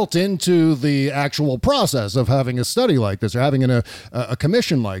be built into the actual process of having a study like this or having a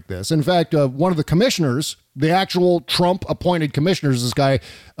commission like this. In fact, one of the commissioners, the actual Trump-appointed commissioners, this guy,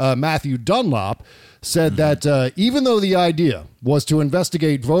 Matthew Dunlop, said that even though the idea was to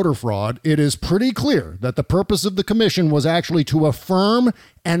investigate voter fraud, it is pretty clear that the purpose of the commission was actually to affirm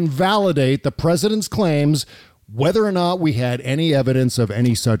and validate the president's claims whether or not we had any evidence of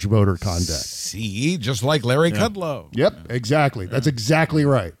any such voter conduct. See, just like Larry Kudlow. Yep, exactly. That's exactly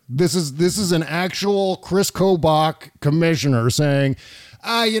right. This is an actual Chris Kobach commissioner saying,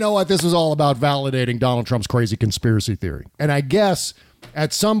 you know what? This was all about validating Donald Trump's crazy conspiracy theory. And I guess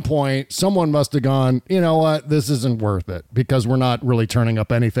at some point, someone must have gone, you know what? This isn't worth it because we're not really turning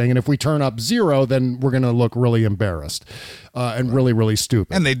up anything. And if we turn up zero, then we're going to look really embarrassed and really, really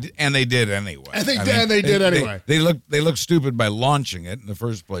stupid. And they did anyway. They did anyway. They looked stupid by launching it in the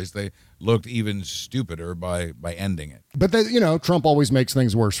first place. They looked even stupider by ending it. But Trump always makes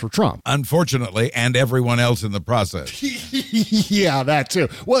things worse for Trump. Unfortunately, and everyone else in the process. Yeah, that too.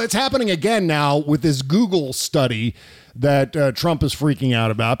 Well, it's happening again now with this Google study that Trump is freaking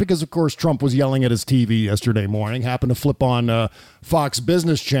out about because, of course, Trump was yelling at his TV yesterday morning, happened to flip on Fox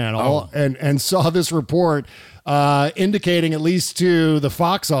Business Channel and saw this report indicating, at least to the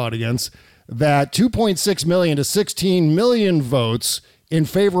Fox audience, that 2.6 million to 16 million votes in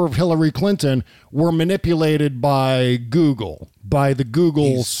favor of Hillary Clinton were manipulated by Google, by the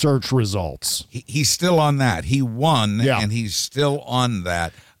Google search results. He's still on that. He won, and he's still on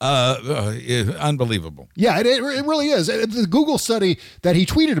that. Unbelievable. Yeah, it really is. The Google study that he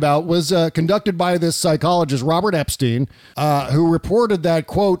tweeted about was conducted by this psychologist, Robert Epstein, who reported that,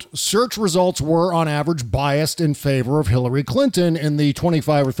 quote, search results were on average biased in favor of Hillary Clinton in the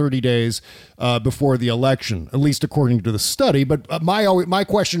 25 or 30 days before the election, at least according to the study. But my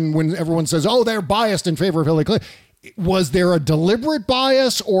question when everyone says, oh, they're biased in favor of Hillary Clinton, was there a deliberate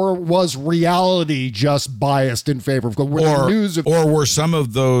bias or was reality just biased in favor of or were some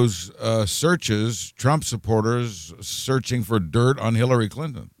of those searches Trump supporters searching for dirt on Hillary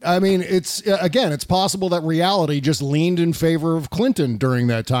Clinton? I mean, it's possible that reality just leaned in favor of Clinton during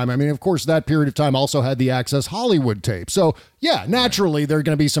that time. I mean, of course, that period of time also had the Access Hollywood tape. So, yeah, naturally, there are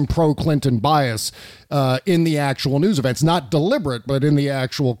going to be some pro-Clinton bias in the actual news events. Not deliberate, but in the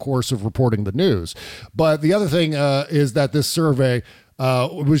actual course of reporting the news. But the other thing is that this survey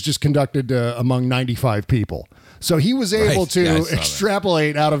was just conducted among 95 people. So he was able to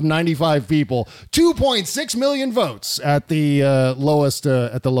extrapolate out of 95 people 2.6 million votes at the lowest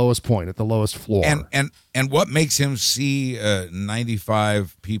point, at the lowest floor. And what makes him see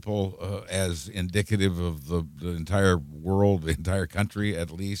 95 people as indicative of the entire world, the entire country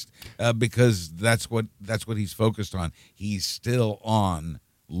at least, because that's what he's focused on. He's still on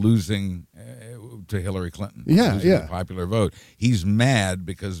losing to Hillary Clinton, losing the popular vote. He's mad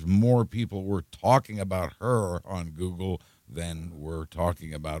because more people were talking about her on Google than were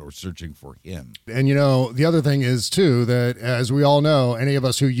talking about or searching for him. And, the other thing is, too, that as we all know, any of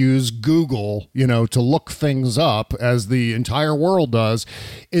us who use Google, to look things up, as the entire world does,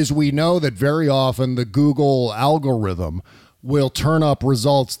 is we know that very often the Google algorithm will turn up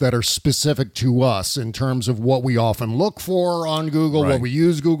results that are specific to us in terms of what we often look for on Google, what we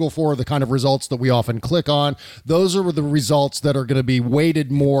use Google for, the kind of results that we often click on. Those are the results that are going to be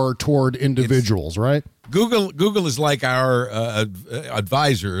weighted more toward individuals, right? Google is like our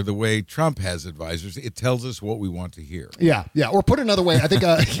advisor, the way Trump has advisors. It tells us what we want to hear. Yeah. Or put another way, I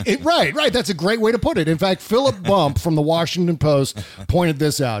think, right. That's a great way to put it. In fact, Philip Bump from the Washington Post pointed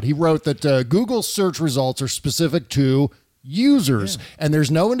this out. He wrote that Google's search results are specific to users. And there's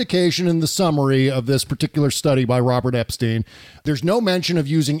no indication in the summary of this particular study by Robert Epstein, there's no mention of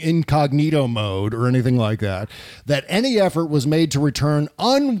using incognito mode or anything like that any effort was made to return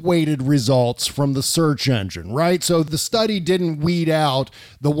unweighted results from the search engine, right? So the study didn't weed out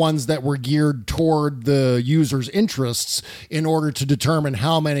the ones that were geared toward the user's interests in order to determine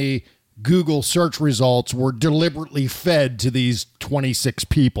how many Google search results were deliberately fed to these 26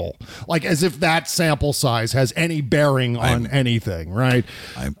 people, like as if that sample size has any bearing on anything, right?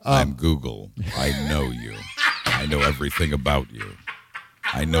 I'm Google. I know you. I know everything about you.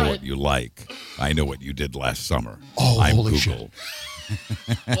 I know what you like. I know what you did last summer. I'm holy Google.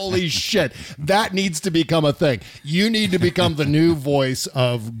 Holy shit. That needs to become a thing. You need to become the new voice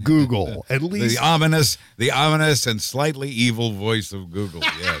of Google. At least the ominous and slightly evil voice of Google.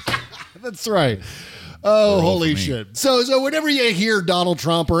 Yes. That's right. Oh, holy shit. So whenever you hear Donald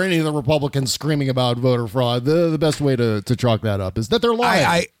Trump or any of the Republicans screaming about voter fraud, the best way to chalk that up is that they're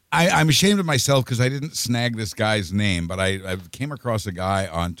lying. I'm ashamed of myself because I didn't snag this guy's name, but I came across a guy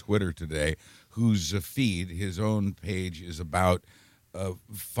on Twitter today whose feed, his own page, is about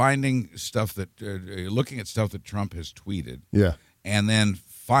finding stuff that, looking at stuff that Trump has tweeted. Yeah. And then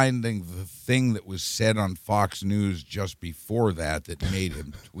finding the thing that was said on Fox News just before that made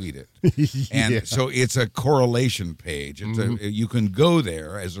him tweet it. And so it's a correlation page. It's you can go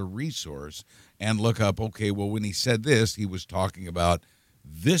there as a resource and look up, okay, well, when he said this, he was talking about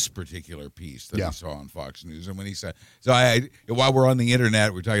this particular piece that he saw on Fox News. And when he said, while we're on the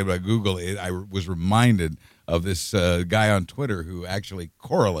internet, we're talking about Google, I was reminded of this guy on Twitter who actually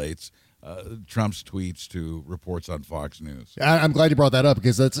correlates Trump's tweets to reports on Fox News. I'm glad you brought that up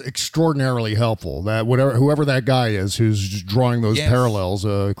because that's extraordinarily helpful. That whoever that guy is who's drawing those parallels,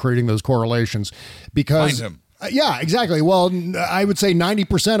 creating those correlations, because find him. Yeah, exactly. Well, I would say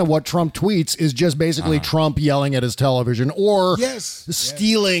 90% of what Trump tweets is just basically Trump yelling at his television or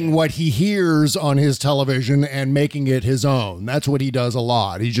stealing what he hears on his television and making it his own. That's what he does a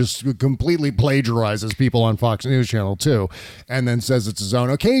lot. He just completely plagiarizes people on Fox News Channel too, and then says it's his own.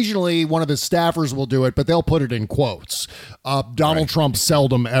 Occasionally, one of his staffers will do it, but they'll put it in quotes. Donald Trump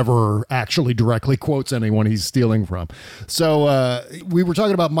seldom ever actually directly quotes anyone he's stealing from. So we were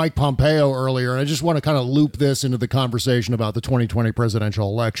talking about Mike Pompeo earlier, and I just want to kind of loop this into the conversation about the 2020 presidential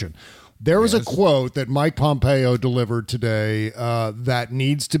election. There was a quote that Mike Pompeo delivered today that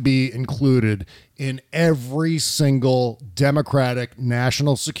needs to be included in every single Democratic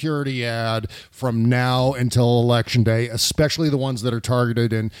national security ad from now until Election Day, especially the ones that are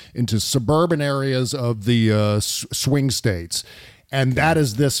targeted into suburban areas of the swing states. And that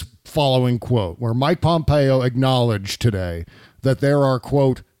is this following quote, where Mike Pompeo acknowledged today that there are,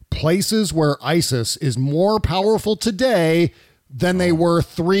 quote, places where ISIS is more powerful today than they were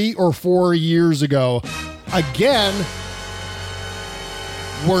 3 or 4 years ago. Again,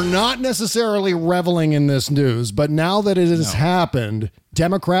 we're not necessarily reveling in this news, but now that it has happened,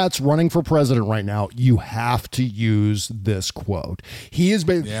 Democrats running for president right now, you have to use this quote. He has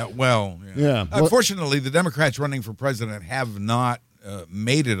been... Unfortunately, the Democrats running for president have not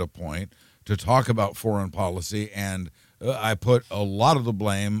made it a point to talk about foreign policy, and I put a lot of the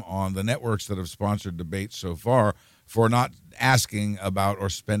blame on the networks that have sponsored debates so far for not asking about or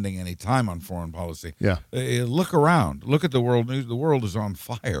spending any time on foreign policy. Yeah. Look around. Look at the world news. The world is on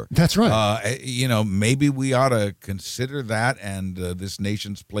fire. That's right. Maybe we ought to consider that and this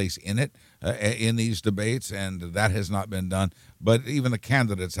nation's place in it, in these debates, and that has not been done. But even the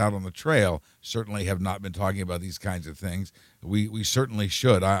candidates out on the trail certainly have not been talking about these kinds of things. We certainly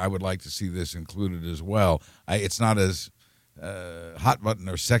should. I would like to see this included as well. It's not as hot button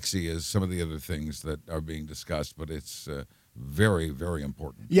or sexy as some of the other things that are being discussed, but it's very, very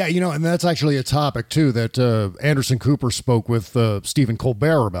important. Yeah, and that's actually a topic, too, that Anderson Cooper spoke with Stephen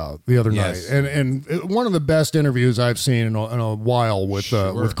Colbert about the other night. And one of the best interviews I've seen in a while with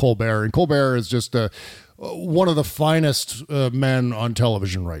Colbert. And Colbert is just one of the finest men on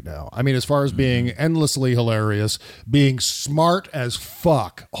television right now. I mean, as far as being endlessly hilarious, being smart as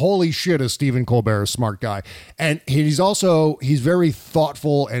fuck. Holy shit, is Stephen Colbert a smart guy. And he's very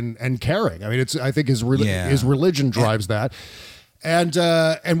thoughtful and caring. I mean, I think his religion drives that. And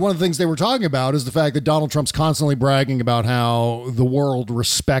one of the things they were talking about is the fact that Donald Trump's constantly bragging about how the world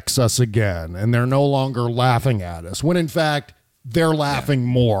respects us again, and they're no longer laughing at us, when in fact they're laughing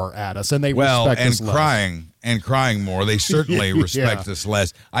more at us, and they respect us less. And crying more. They certainly respect us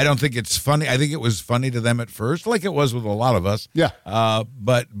less. I don't think it's funny. I think it was funny to them at first, like it was with a lot of us. Yeah.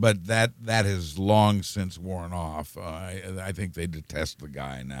 But that has long since worn off. I think they detest the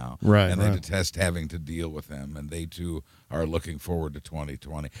guy now. Right. And they detest having to deal with him. And they, too, are looking forward to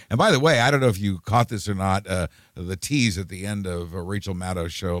 2020. And by the way, I don't know if you caught this or not, the tease at the end of Rachel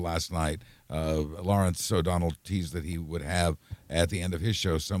Maddow's show last night. Lawrence O'Donnell teased that he would have at the end of his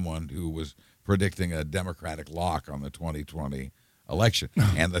show someone who was predicting a Democratic lock on the 2020 election.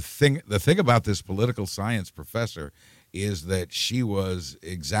 And the thing about this political science professor is that she was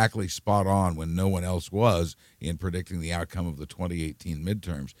exactly spot on when no one else was in predicting the outcome of the 2018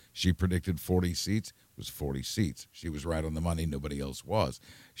 midterms. She predicted 40 seats. It was 40 seats. She was right on the money. Nobody else was.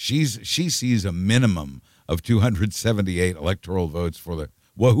 She sees a minimum of 278 electoral votes for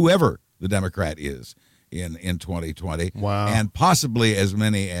whoever the Democrat is in 2020. Wow. And possibly as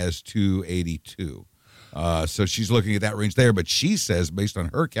many as 282. So she's looking at that range there, but she says, based on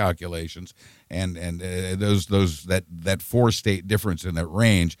her calculations and that 4-state difference in that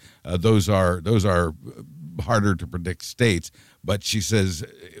range, those are harder to predict states. But she says,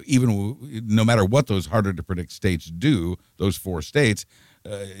 even no matter what those harder to predict states do, those 4 states,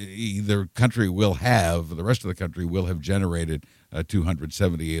 the rest of the country will have generated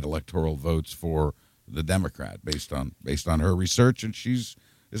 278 electoral votes for the Democrat based on her research, and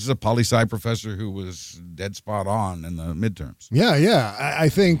this is a poli-sci professor who was dead spot on in the midterms. Yeah. I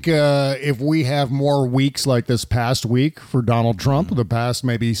think if we have more weeks like this past week for Donald Trump, the past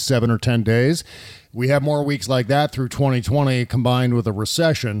maybe 7 or 10 days, we have more weeks like that through 2020 combined with a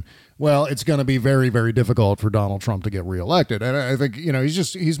recession, well, it's going to be very, very difficult for Donald Trump to get reelected. And I think,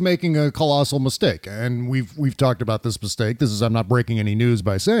 he's making a colossal mistake. And we've talked about this mistake. I'm not breaking any news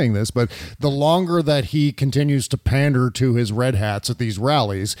by saying this, but the longer that he continues to pander to his red hats at these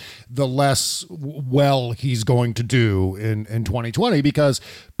rallies, the less well he's going to do in 2020, because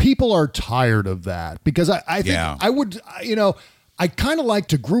people are tired of that. Because I think I would, I kind of like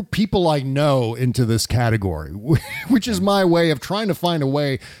to group people I know into this category, which is my way of trying to find a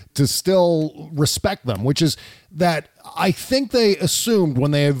way to still respect them, which is that I think they assumed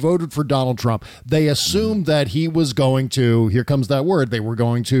when they had voted for Donald Trump, they assumed that he was going to, here comes that word, they were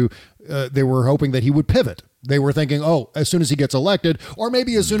hoping that he would pivot. They were thinking, as soon as he gets elected, or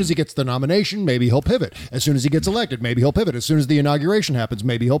maybe as soon as he gets the nomination, maybe he'll pivot. As soon as he gets elected, maybe he'll pivot. As soon as the inauguration happens,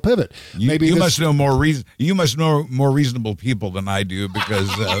 maybe he'll pivot. You must know more reasonable people than I do, because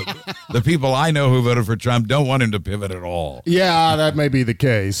the people I know who voted for Trump don't want him to pivot at all. Yeah, that may be the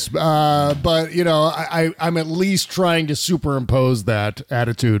case. But, I'm at least trying to superimpose that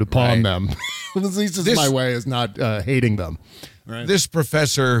attitude upon them. At least this is my way, is not hating them. Right. This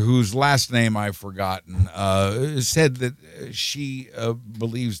professor, whose last name I've forgotten, said that she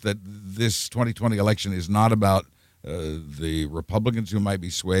believes that this 2020 election is not about the Republicans who might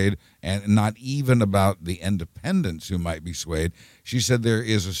be swayed, and not even about the independents who might be swayed. She said there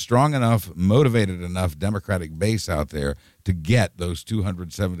is a strong enough, motivated enough Democratic base out there to get those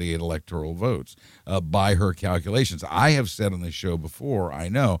 278 electoral votes by her calculations. I have said on this show before, I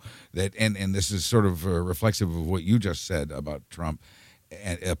know that, and this is sort of reflexive of what you just said about Trump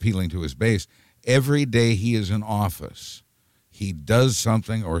and appealing to his base. Every day he is in office, he does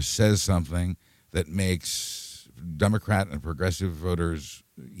something or says something that makes Democrat and progressive voters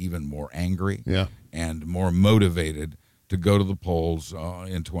even more angry and more motivated to go to the polls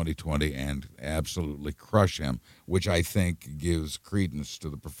in 2020 and absolutely crush him, which I think gives credence to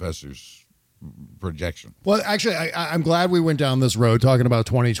the professor's projection. Well, actually, I'm glad we went down this road talking about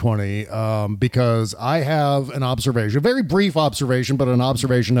 2020 because I have an observation, a very brief observation, but an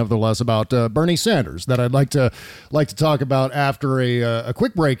observation nevertheless about Bernie Sanders that I'd like to talk about after a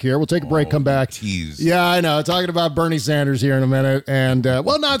quick break here. We'll take a break, come back. Tease. Yeah, I know. Talking about Bernie Sanders here in a minute, and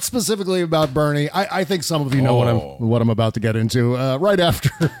well, not specifically about Bernie. I think some of you know what I'm about to get into right after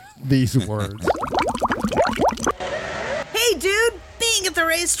these words. Hey, dude. Being at the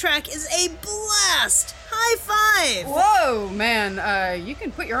racetrack is a blast! High five! Whoa, man, you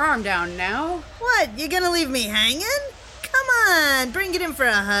can put your arm down now. What, you gonna leave me hanging? Come on, bring it in for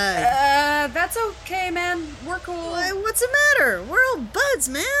a hug. That's okay, man. We're cool. What's the matter? We're old buds,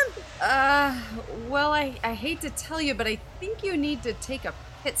 man. Well, I hate to tell you, but I think you need to take a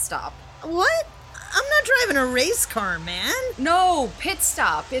pit stop. What? I'm not driving a race car, man. No, pit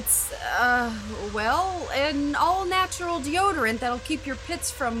stop. It's, an all-natural deodorant that'll keep your pits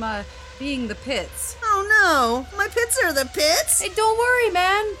from, being the pits. Oh, no. My pits are the pits? Hey, don't worry,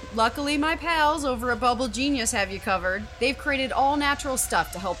 man. Luckily, my pals over at Bubble Genius have you covered. They've created all-natural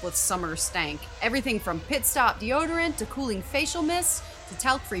stuff to help with summer stank. Everything from pit stop deodorant to cooling facial mists to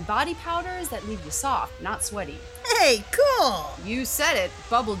talc-free body powders that leave you soft, not sweaty. Hey, cool! You said it.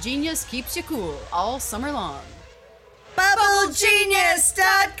 Bubble Genius keeps you cool all summer long.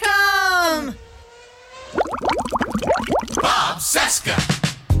 BubbleGenius.com! Bob Cesca.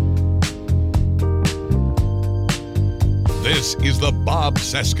 This is the Bob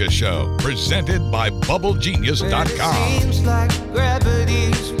Cesca Show, presented by BubbleGenius.com. It seems like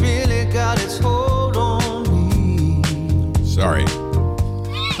gravity's really got its hold on me. Sorry.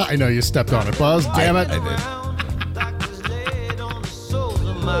 I know you stepped on it, Buzz. Damn it. I did.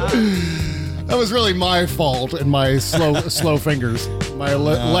 That was really my fault and my slow fingers, my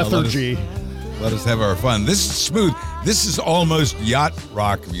lethargy. Let us have our fun. This is smooth. This is almost yacht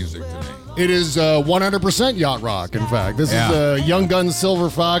rock music to me. It is 100% yacht rock, in fact. This is Young Guns Silver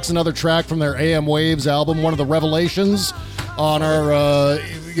Fox, another track from their AM Waves album, one of the revelations on our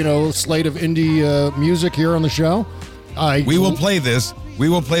slate of indie music here on the show. We will play this. We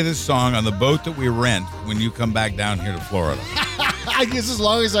will play this song on the boat that we rent when you come back down here to Florida. I guess as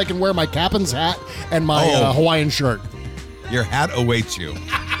long as I can wear my captain's hat and my Hawaiian shirt. Your hat awaits you.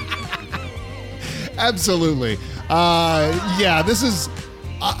 Absolutely. This is...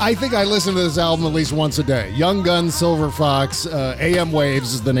 I think I listen to this album at least once a day. Young Guns, Silver Fox, AM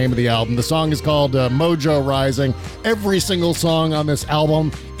Waves is the name of the album. The song is called Mojo Rising. Every single song on this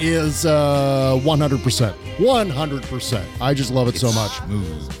album is 100%. 100%. I just love it so much.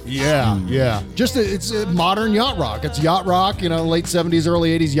 Smooth. Yeah. Just it's modern yacht rock. It's yacht rock, late 70s,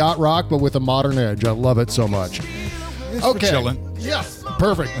 early 80s yacht rock, but with a modern edge. I love it so much. It's for chilling. Yeah,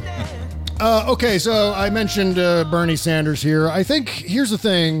 perfect. Okay, so I mentioned Bernie Sanders here. I think here's the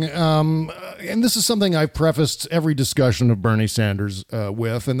thing, and this is something I've prefaced every discussion of Bernie Sanders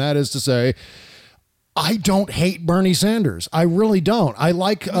with, and that is to say, I don't hate Bernie Sanders. I really don't. I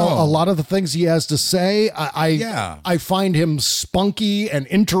like a lot of the things he has to say. I find him spunky and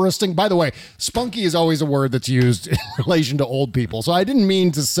interesting. By the way, spunky is always a word that's used in relation to old people. So I didn't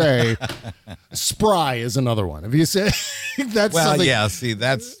mean to say spry is another one. If you say that's something. Yeah, see,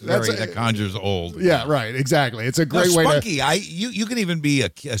 that conjures old. Yeah, right. Exactly. It's a great way to. You can even be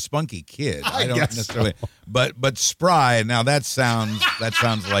a spunky kid. I don't necessarily. So. But spry, now that sounds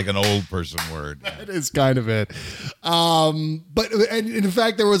like an old person word. That is kind of it. But in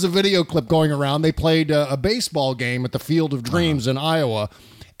fact, there was a video clip going around. They played a baseball game at the Field of Dreams in Iowa.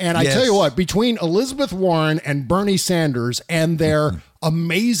 And I tell you what, between Elizabeth Warren and Bernie Sanders and their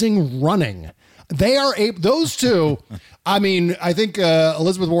amazing running, they are those two. I mean, I think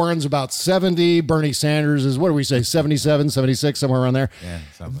Elizabeth Warren's about 70. Bernie Sanders is, what do we say, 77, 76, somewhere around there. Yeah,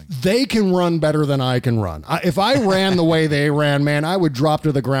 something. They can run better than I can run. If I ran the way they ran, man, I would drop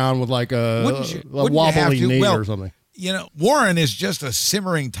to the ground with like a wobbly knee or something. Warren is just a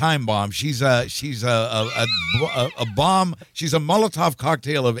simmering time bomb. She's a bomb. She's a Molotov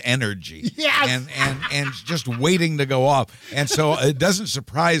cocktail of energy. Yes. And just waiting to go off. And so it doesn't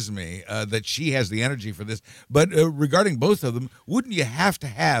surprise me that she has the energy for this. But regarding both of them, wouldn't you have to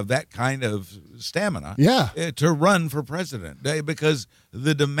have that kind of stamina to run for president? Because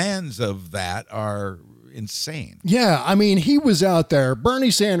the demands of that are insane. Yeah, I mean, he was out there.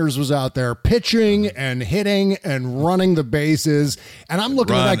 Bernie Sanders was out there pitching and hitting and running the bases. And I'm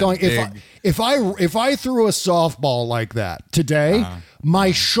looking at that going, if I threw a softball like that today,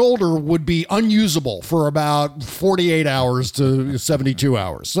 my shoulder would be unusable for about 48 hours to 72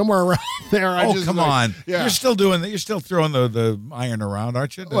 hours, somewhere around there. Come on. Yeah. You're still doing that. You're still throwing the iron around,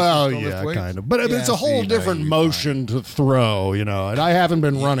 aren't you? Kind of. But it's a whole different motion to throw, and I haven't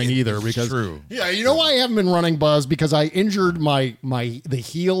been running either because true. Yeah, you know why I haven't been running, Buzz? Because I injured the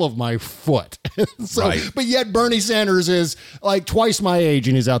heel of my foot. But yet Bernie Sanders is like twice my age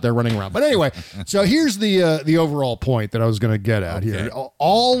and he's out there running around. But anyway, so here's the overall point that I was going to get at here.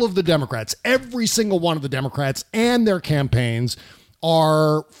 All of the Democrats, every single one of the Democrats and their campaigns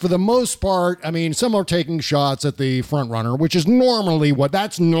are, for the most part, I mean, some are taking shots at the front runner, which is normally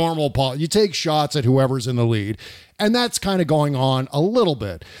that's normal. You take shots at whoever's in the lead, and that's kind of going on a little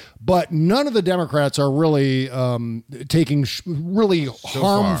bit. But none of the Democrats are really taking really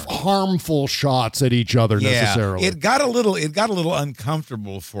harmful shots at each other necessarily. It got a little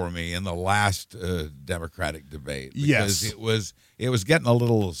uncomfortable for me in the last Democratic debate because it was getting a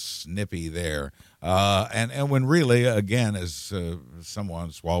little snippy there. And when really, again, as someone,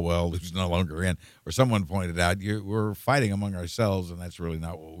 Swalwell, who's no longer in, or someone pointed out, we're fighting among ourselves, and that's really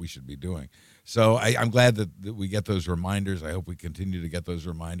not what we should be doing. So I'm glad that we get those reminders. I hope we continue to get those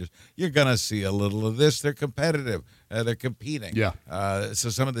reminders. You're going to see a little of this. They're competitive. They're competing. Yeah.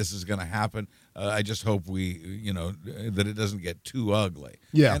 So some of this is going to happen. I just hope that it doesn't get too ugly.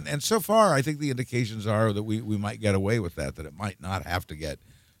 Yeah. And so far, I think the indications are that we might get away with that it might not have to get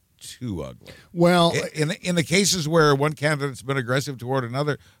too ugly. Well, in the cases where one candidate's been aggressive toward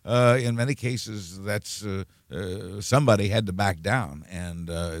another, in many cases that's somebody had to back down, and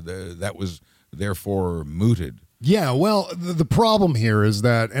that was therefore mooted. Yeah, well, the problem here is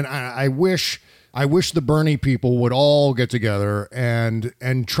that, and I wish I wish the Bernie people would all get together and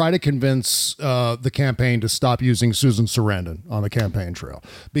try to convince the campaign to stop using Susan Sarandon on the campaign trail,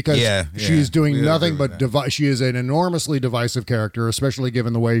 because she's doing nothing but she is an enormously divisive character, especially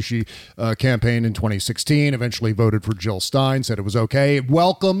given the way she campaigned in 2016, eventually voted for Jill Stein, said it was okay,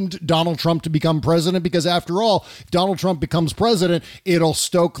 welcomed Donald Trump to become president, because after all, if Donald Trump becomes president, it'll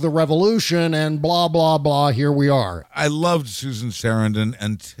stoke the revolution and blah, blah, blah. Here we are. I loved Susan Sarandon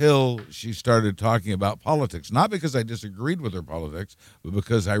until she started talking about politics, not because I disagreed with her politics, but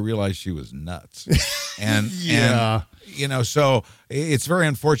because I realized she was nuts. And so it's very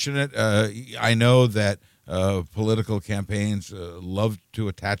unfortunate. I know that political campaigns love to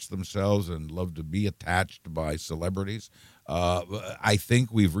attach themselves and love to be attached by celebrities. I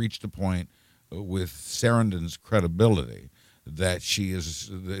think we've reached a point with Sarandon's credibility that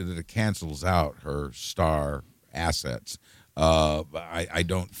that it cancels out her star assets. I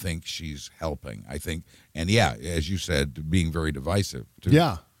don't think she's helping. I think, and as you said, being very divisive too.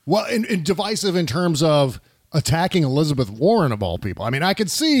 Yeah. Well, and divisive in terms of attacking Elizabeth Warren of all people. I mean, I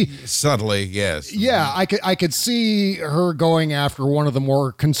could see subtly, yes. Yeah, I could see her going after one of the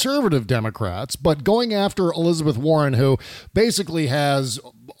more conservative Democrats, but going after Elizabeth Warren, who basically has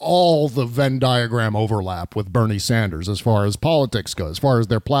all the Venn diagram overlap with Bernie Sanders as far as politics goes, as far as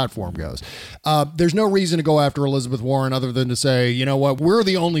their platform goes. There's no reason to go after Elizabeth Warren other than to say, you know what, we're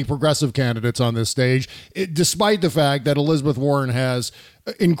the only progressive candidates on this stage, despite the fact that Elizabeth Warren has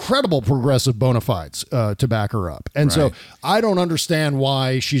incredible progressive bona fides to back her up. And so I don't understand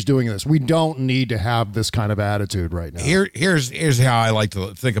why she's doing this. We don't need to have this kind of attitude right now. Here's how I like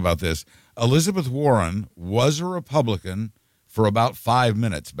to think about this. Elizabeth Warren was a Republican for about 5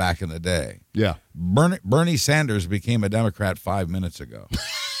 minutes back in the day. Yeah. Bernie Sanders became a Democrat 5 minutes ago.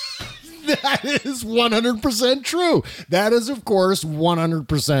 That is 100% true. That is, of course,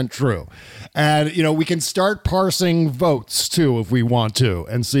 100% true. And, we can start parsing votes, too, if we want to,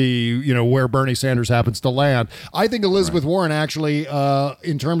 and see, where Bernie Sanders happens to land. I think Elizabeth Warren actually,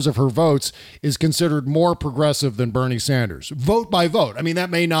 in terms of her votes, is considered more progressive than Bernie Sanders. Vote by vote. I mean,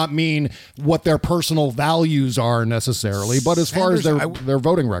 that may not mean what their personal values are necessarily, but as far as their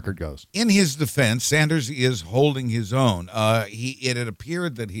voting record goes. In his defense, Sanders is holding his own. It had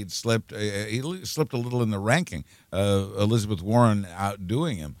appeared that he slipped a little in the ranking. Elizabeth Warren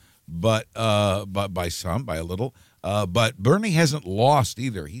outdoing him, but by a little. But Bernie hasn't lost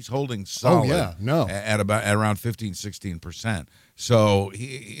either. He's holding solid. At around 15-16%. So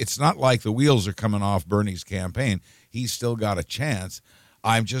it's not like the wheels are coming off Bernie's campaign. He's still got a chance.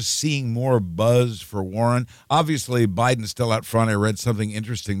 I'm just seeing more buzz for Warren. Obviously, Biden's still out front. I read something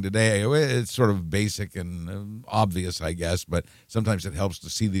interesting today. It's sort of basic and obvious, I guess, but sometimes it helps to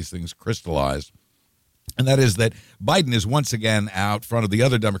see these things crystallized. And that is that Biden is once again out front of the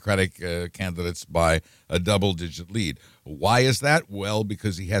other Democratic candidates by a double-digit lead. Why is that? Well,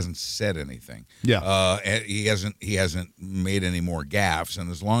 because he hasn't said anything. Yeah. He hasn't made any more gaffes,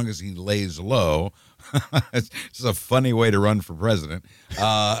 and as long as he lays low, it's a funny way to run for president.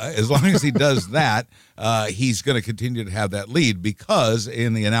 As long as he does that, he's going to continue to have that lead, because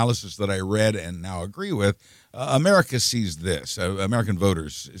in the analysis that I read and now agree with, America sees this. American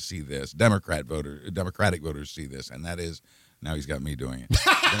voters see this. Democratic voters see this, and that is, now he's got me doing it.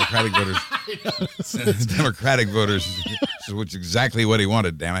 Democratic voters, which is exactly what he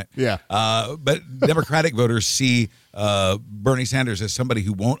wanted, damn it. Yeah. But Democratic voters see Bernie Sanders as somebody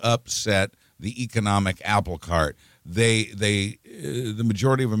who won't upset the economic apple cart. The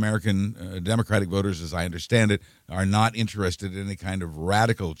majority of American Democratic voters, as I understand it, are not interested in any kind of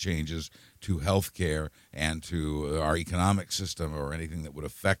radical changes to health care and to our economic system or anything that would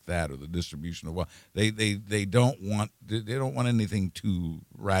affect that or the distribution of wealth. They don't want anything too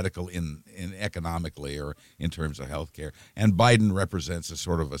radical in economically or in terms of health care. And Biden represents a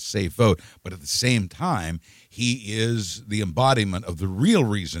sort of a safe vote, but at the same time, he is the embodiment of the real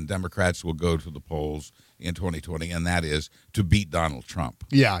reason Democrats will go to the polls in 2020, and that is to beat Donald Trump.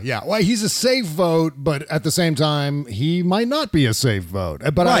 Yeah. Well, he's a safe vote, but at the same time, he might not be a safe vote.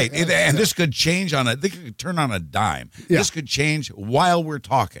 But right, and this could change this could turn on a dime. Yeah. This could change while we're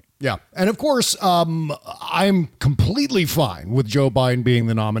talking. Yeah. And of course, I'm completely fine with Joe Biden being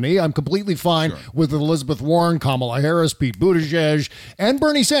the nominee. I'm completely fine with Elizabeth Warren, Kamala Harris, Pete Buttigieg, and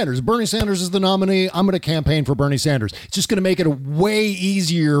Bernie Sanders. Bernie Sanders is the nominee. I'm going to campaign for Bernie Sanders. It's just going to make it way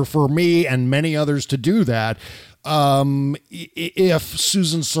easier for me and many others to do that. If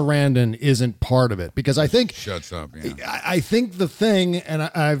Susan Sarandon isn't part of it, because I think shuts up. Yeah. I think the thing, and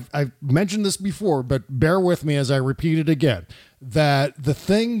I've mentioned this before, but bear with me as I repeat it again. that the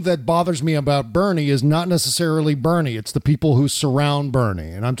thing that bothers me about Bernie is not necessarily Bernie. It's the people who surround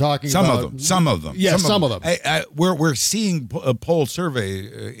Bernie. And I'm talking Some about... of them. Yeah, some of them. We're seeing a poll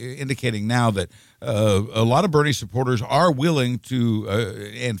survey indicating now that a lot of Bernie supporters are willing to,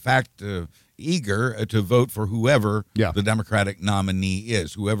 in fact, eager to vote for whoever the Democratic nominee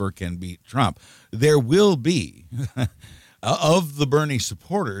is, whoever can beat Trump. There will be... Of the Bernie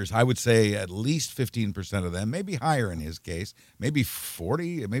supporters, I would say at least 15% of them, maybe higher in his case, maybe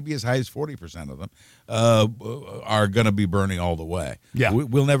 40, maybe as high as 40% of them, are going to be Bernie all the way. Yeah.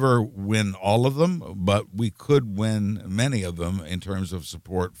 We'll never win all of them, but we could win many of them in terms of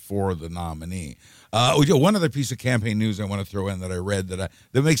support for the nominee. One other piece of campaign news I want to throw in that I read that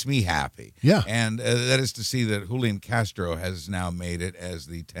makes me happy. Yeah. And that is to see that Julian Castro has now made it as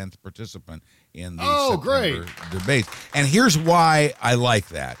the 10th participant in the September debate. And here's why I like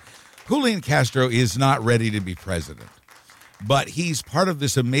that. Julian Castro is not ready to be president, but he's part of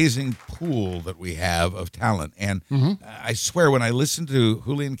this amazing pool that we have of talent. And I swear, when I listen to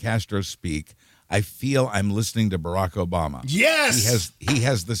Julian Castro speak, I feel I'm listening to Barack Obama. Yes! He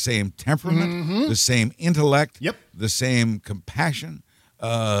has the same temperament, the same intellect, the same compassion.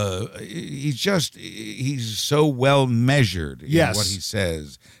 He's so well measured in what he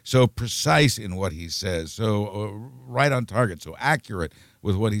says, so precise in what he says, so right on target, so accurate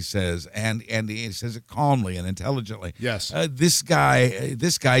with what he says, and he says it calmly and intelligently. Yes. This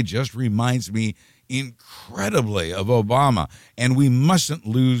guy just reminds me incredibly of Obama, and we mustn't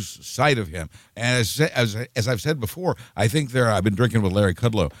lose sight of him. And as I've said before, I think I've been drinking with Larry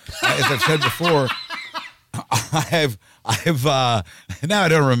Kudlow. As I've said before, I've now I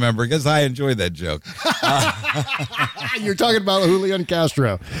don't remember because I enjoyed that joke. You're talking about Julian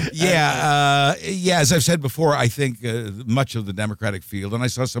Castro. As I've said before, I think much of the Democratic field, and I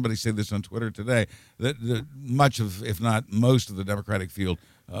saw somebody say this on Twitter today, that much of, if not most of the Democratic field,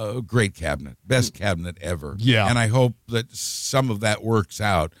 great cabinet, best cabinet ever. Yeah. And I hope that some of that works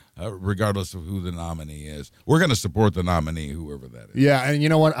out, regardless of who the nominee is. We're going to support the nominee, whoever that is. Yeah, and you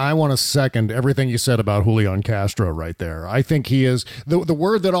know what? I want to second everything you said about Julian Castro right there. I think he is, the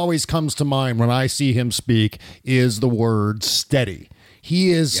word that always comes to mind when I see him speak is the word steady.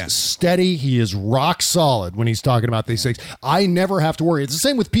 He is steady. He is rock solid when he's talking about these things. I never have to worry. It's the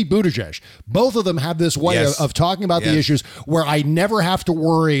same with Pete Buttigieg. Both of them have this way of talking about the issues where I never have to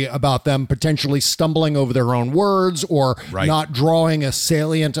worry about them potentially stumbling over their own words or not drawing a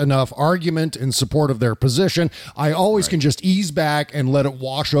salient enough argument in support of their position. I always can just ease back and let it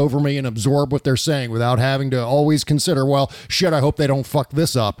wash over me and absorb what they're saying without having to always consider, well, shit, I hope they don't fuck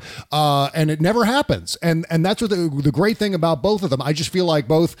this up. And it never happens. And that's what the great thing about both of them. I just feel like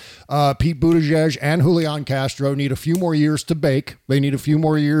both Pete Buttigieg and Julian Castro need a few more years to bake. They need a few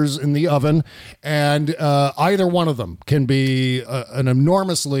more years in the oven, and either one of them can be an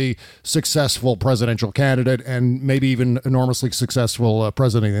enormously successful presidential candidate and maybe even enormously successful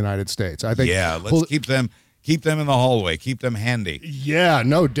president of the United States. I think. Yeah, let's keep them in the hallway. Keep them handy. Yeah,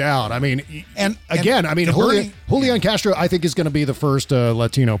 no doubt. I mean, and Julian Castro, I think, is going to be the first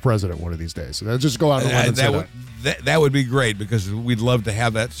Latino president one of these days. So just go out and say that. That would be great because we'd love to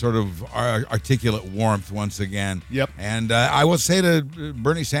have that sort of articulate warmth once again. Yep. And I will say to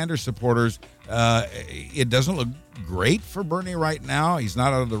Bernie Sanders supporters, it doesn't look great for Bernie right now. He's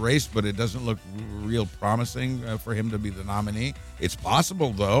not out of the race, but it doesn't look real promising for him to be the nominee. It's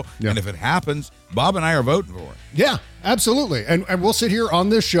possible, though, and if it happens, Bob and I are voting for it. Yeah, absolutely. And we'll sit here on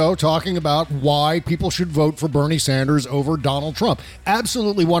this show talking about why people should vote for Bernie Sanders over Donald Trump.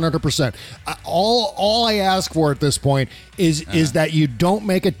 Absolutely 100%. All I ask for at this point is that you don't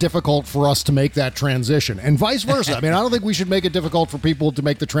make it difficult for us to make that transition, and vice versa. I mean, I don't think we should make it difficult for people to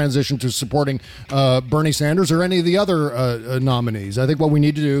make the transition to supporting Bernie Sanders or any of the other nominees. I think what we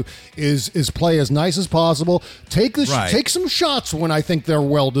need to do is play as nice as possible. Take some shots when I think they're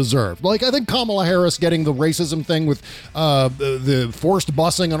well deserved. Like I think Kamala Harris getting the racism thing with the forced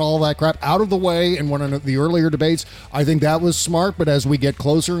busing and all that crap out of the way in one of the earlier debates. I think that was smart. But as we get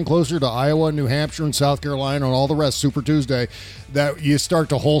closer and closer to Iowa, New Hampshire, and South Carolina, and all the rest, Super Tuesday, that you start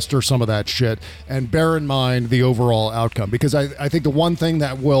to holster some of that shit and bear in mind the overall outcome. Because I think the one thing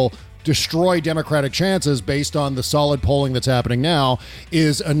that will destroy Democratic chances based on the solid polling that's happening now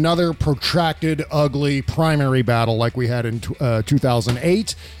is another protracted, ugly primary battle like we had in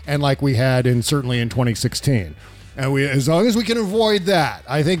 2008 and like we had certainly in 2016. And as long as we can avoid that,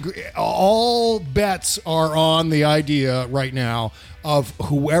 I think all bets are on the idea right now of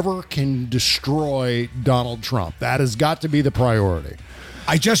whoever can destroy Donald Trump. That has got to be the priority.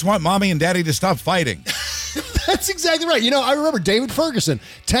 I just want mommy and daddy to stop fighting. That's exactly right. You know, I remember David Ferguson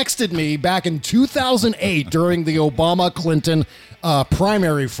texted me back in 2008 during the Obama-Clinton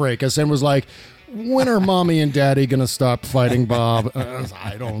primary fracas and was like, when are mommy and daddy going to stop fighting, Bob?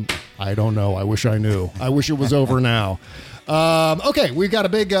 I don't know. I wish I knew. I wish it was over now. Okay, we've got a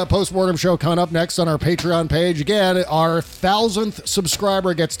big postmortem show coming up next on our Patreon page. Again, our 1,000th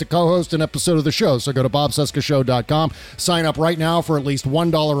subscriber gets to co-host an episode of the show. So go to bobcescashow.com. Sign up right now for at least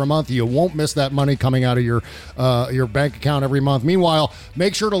 $1 a month. You won't miss that money coming out of your bank account every month. Meanwhile,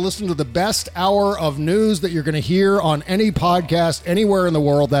 make sure to listen to the best hour of news that you're going to hear on any podcast anywhere in the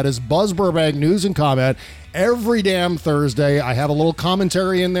world. That is Buzz Burbank News and Comment. Every damn Thursday. I have a little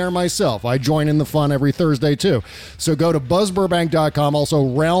commentary in there myself. I join in the fun every Thursday, too. So go to buzzburbank.com, also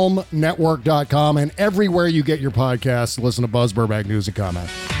realmnetwork.com, and everywhere you get your podcasts, listen to Buzz Burbank News and Comment.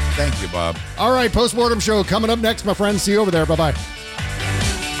 Thank you, Bob. All right, postmortem show coming up next, my friends. See you over there. Bye-bye.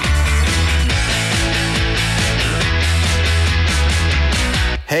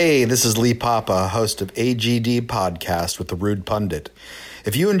 Hey, this is Lee Papa, host of AGD Podcast with The Rude Pundit.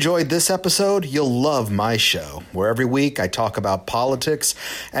 If you enjoyed this episode, you'll love my show, where every week I talk about politics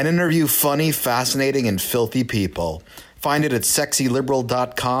and interview funny, fascinating, and filthy people. Find it at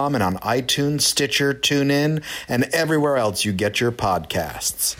sexyliberal.com and on iTunes, Stitcher, TuneIn, and everywhere else you get your podcasts.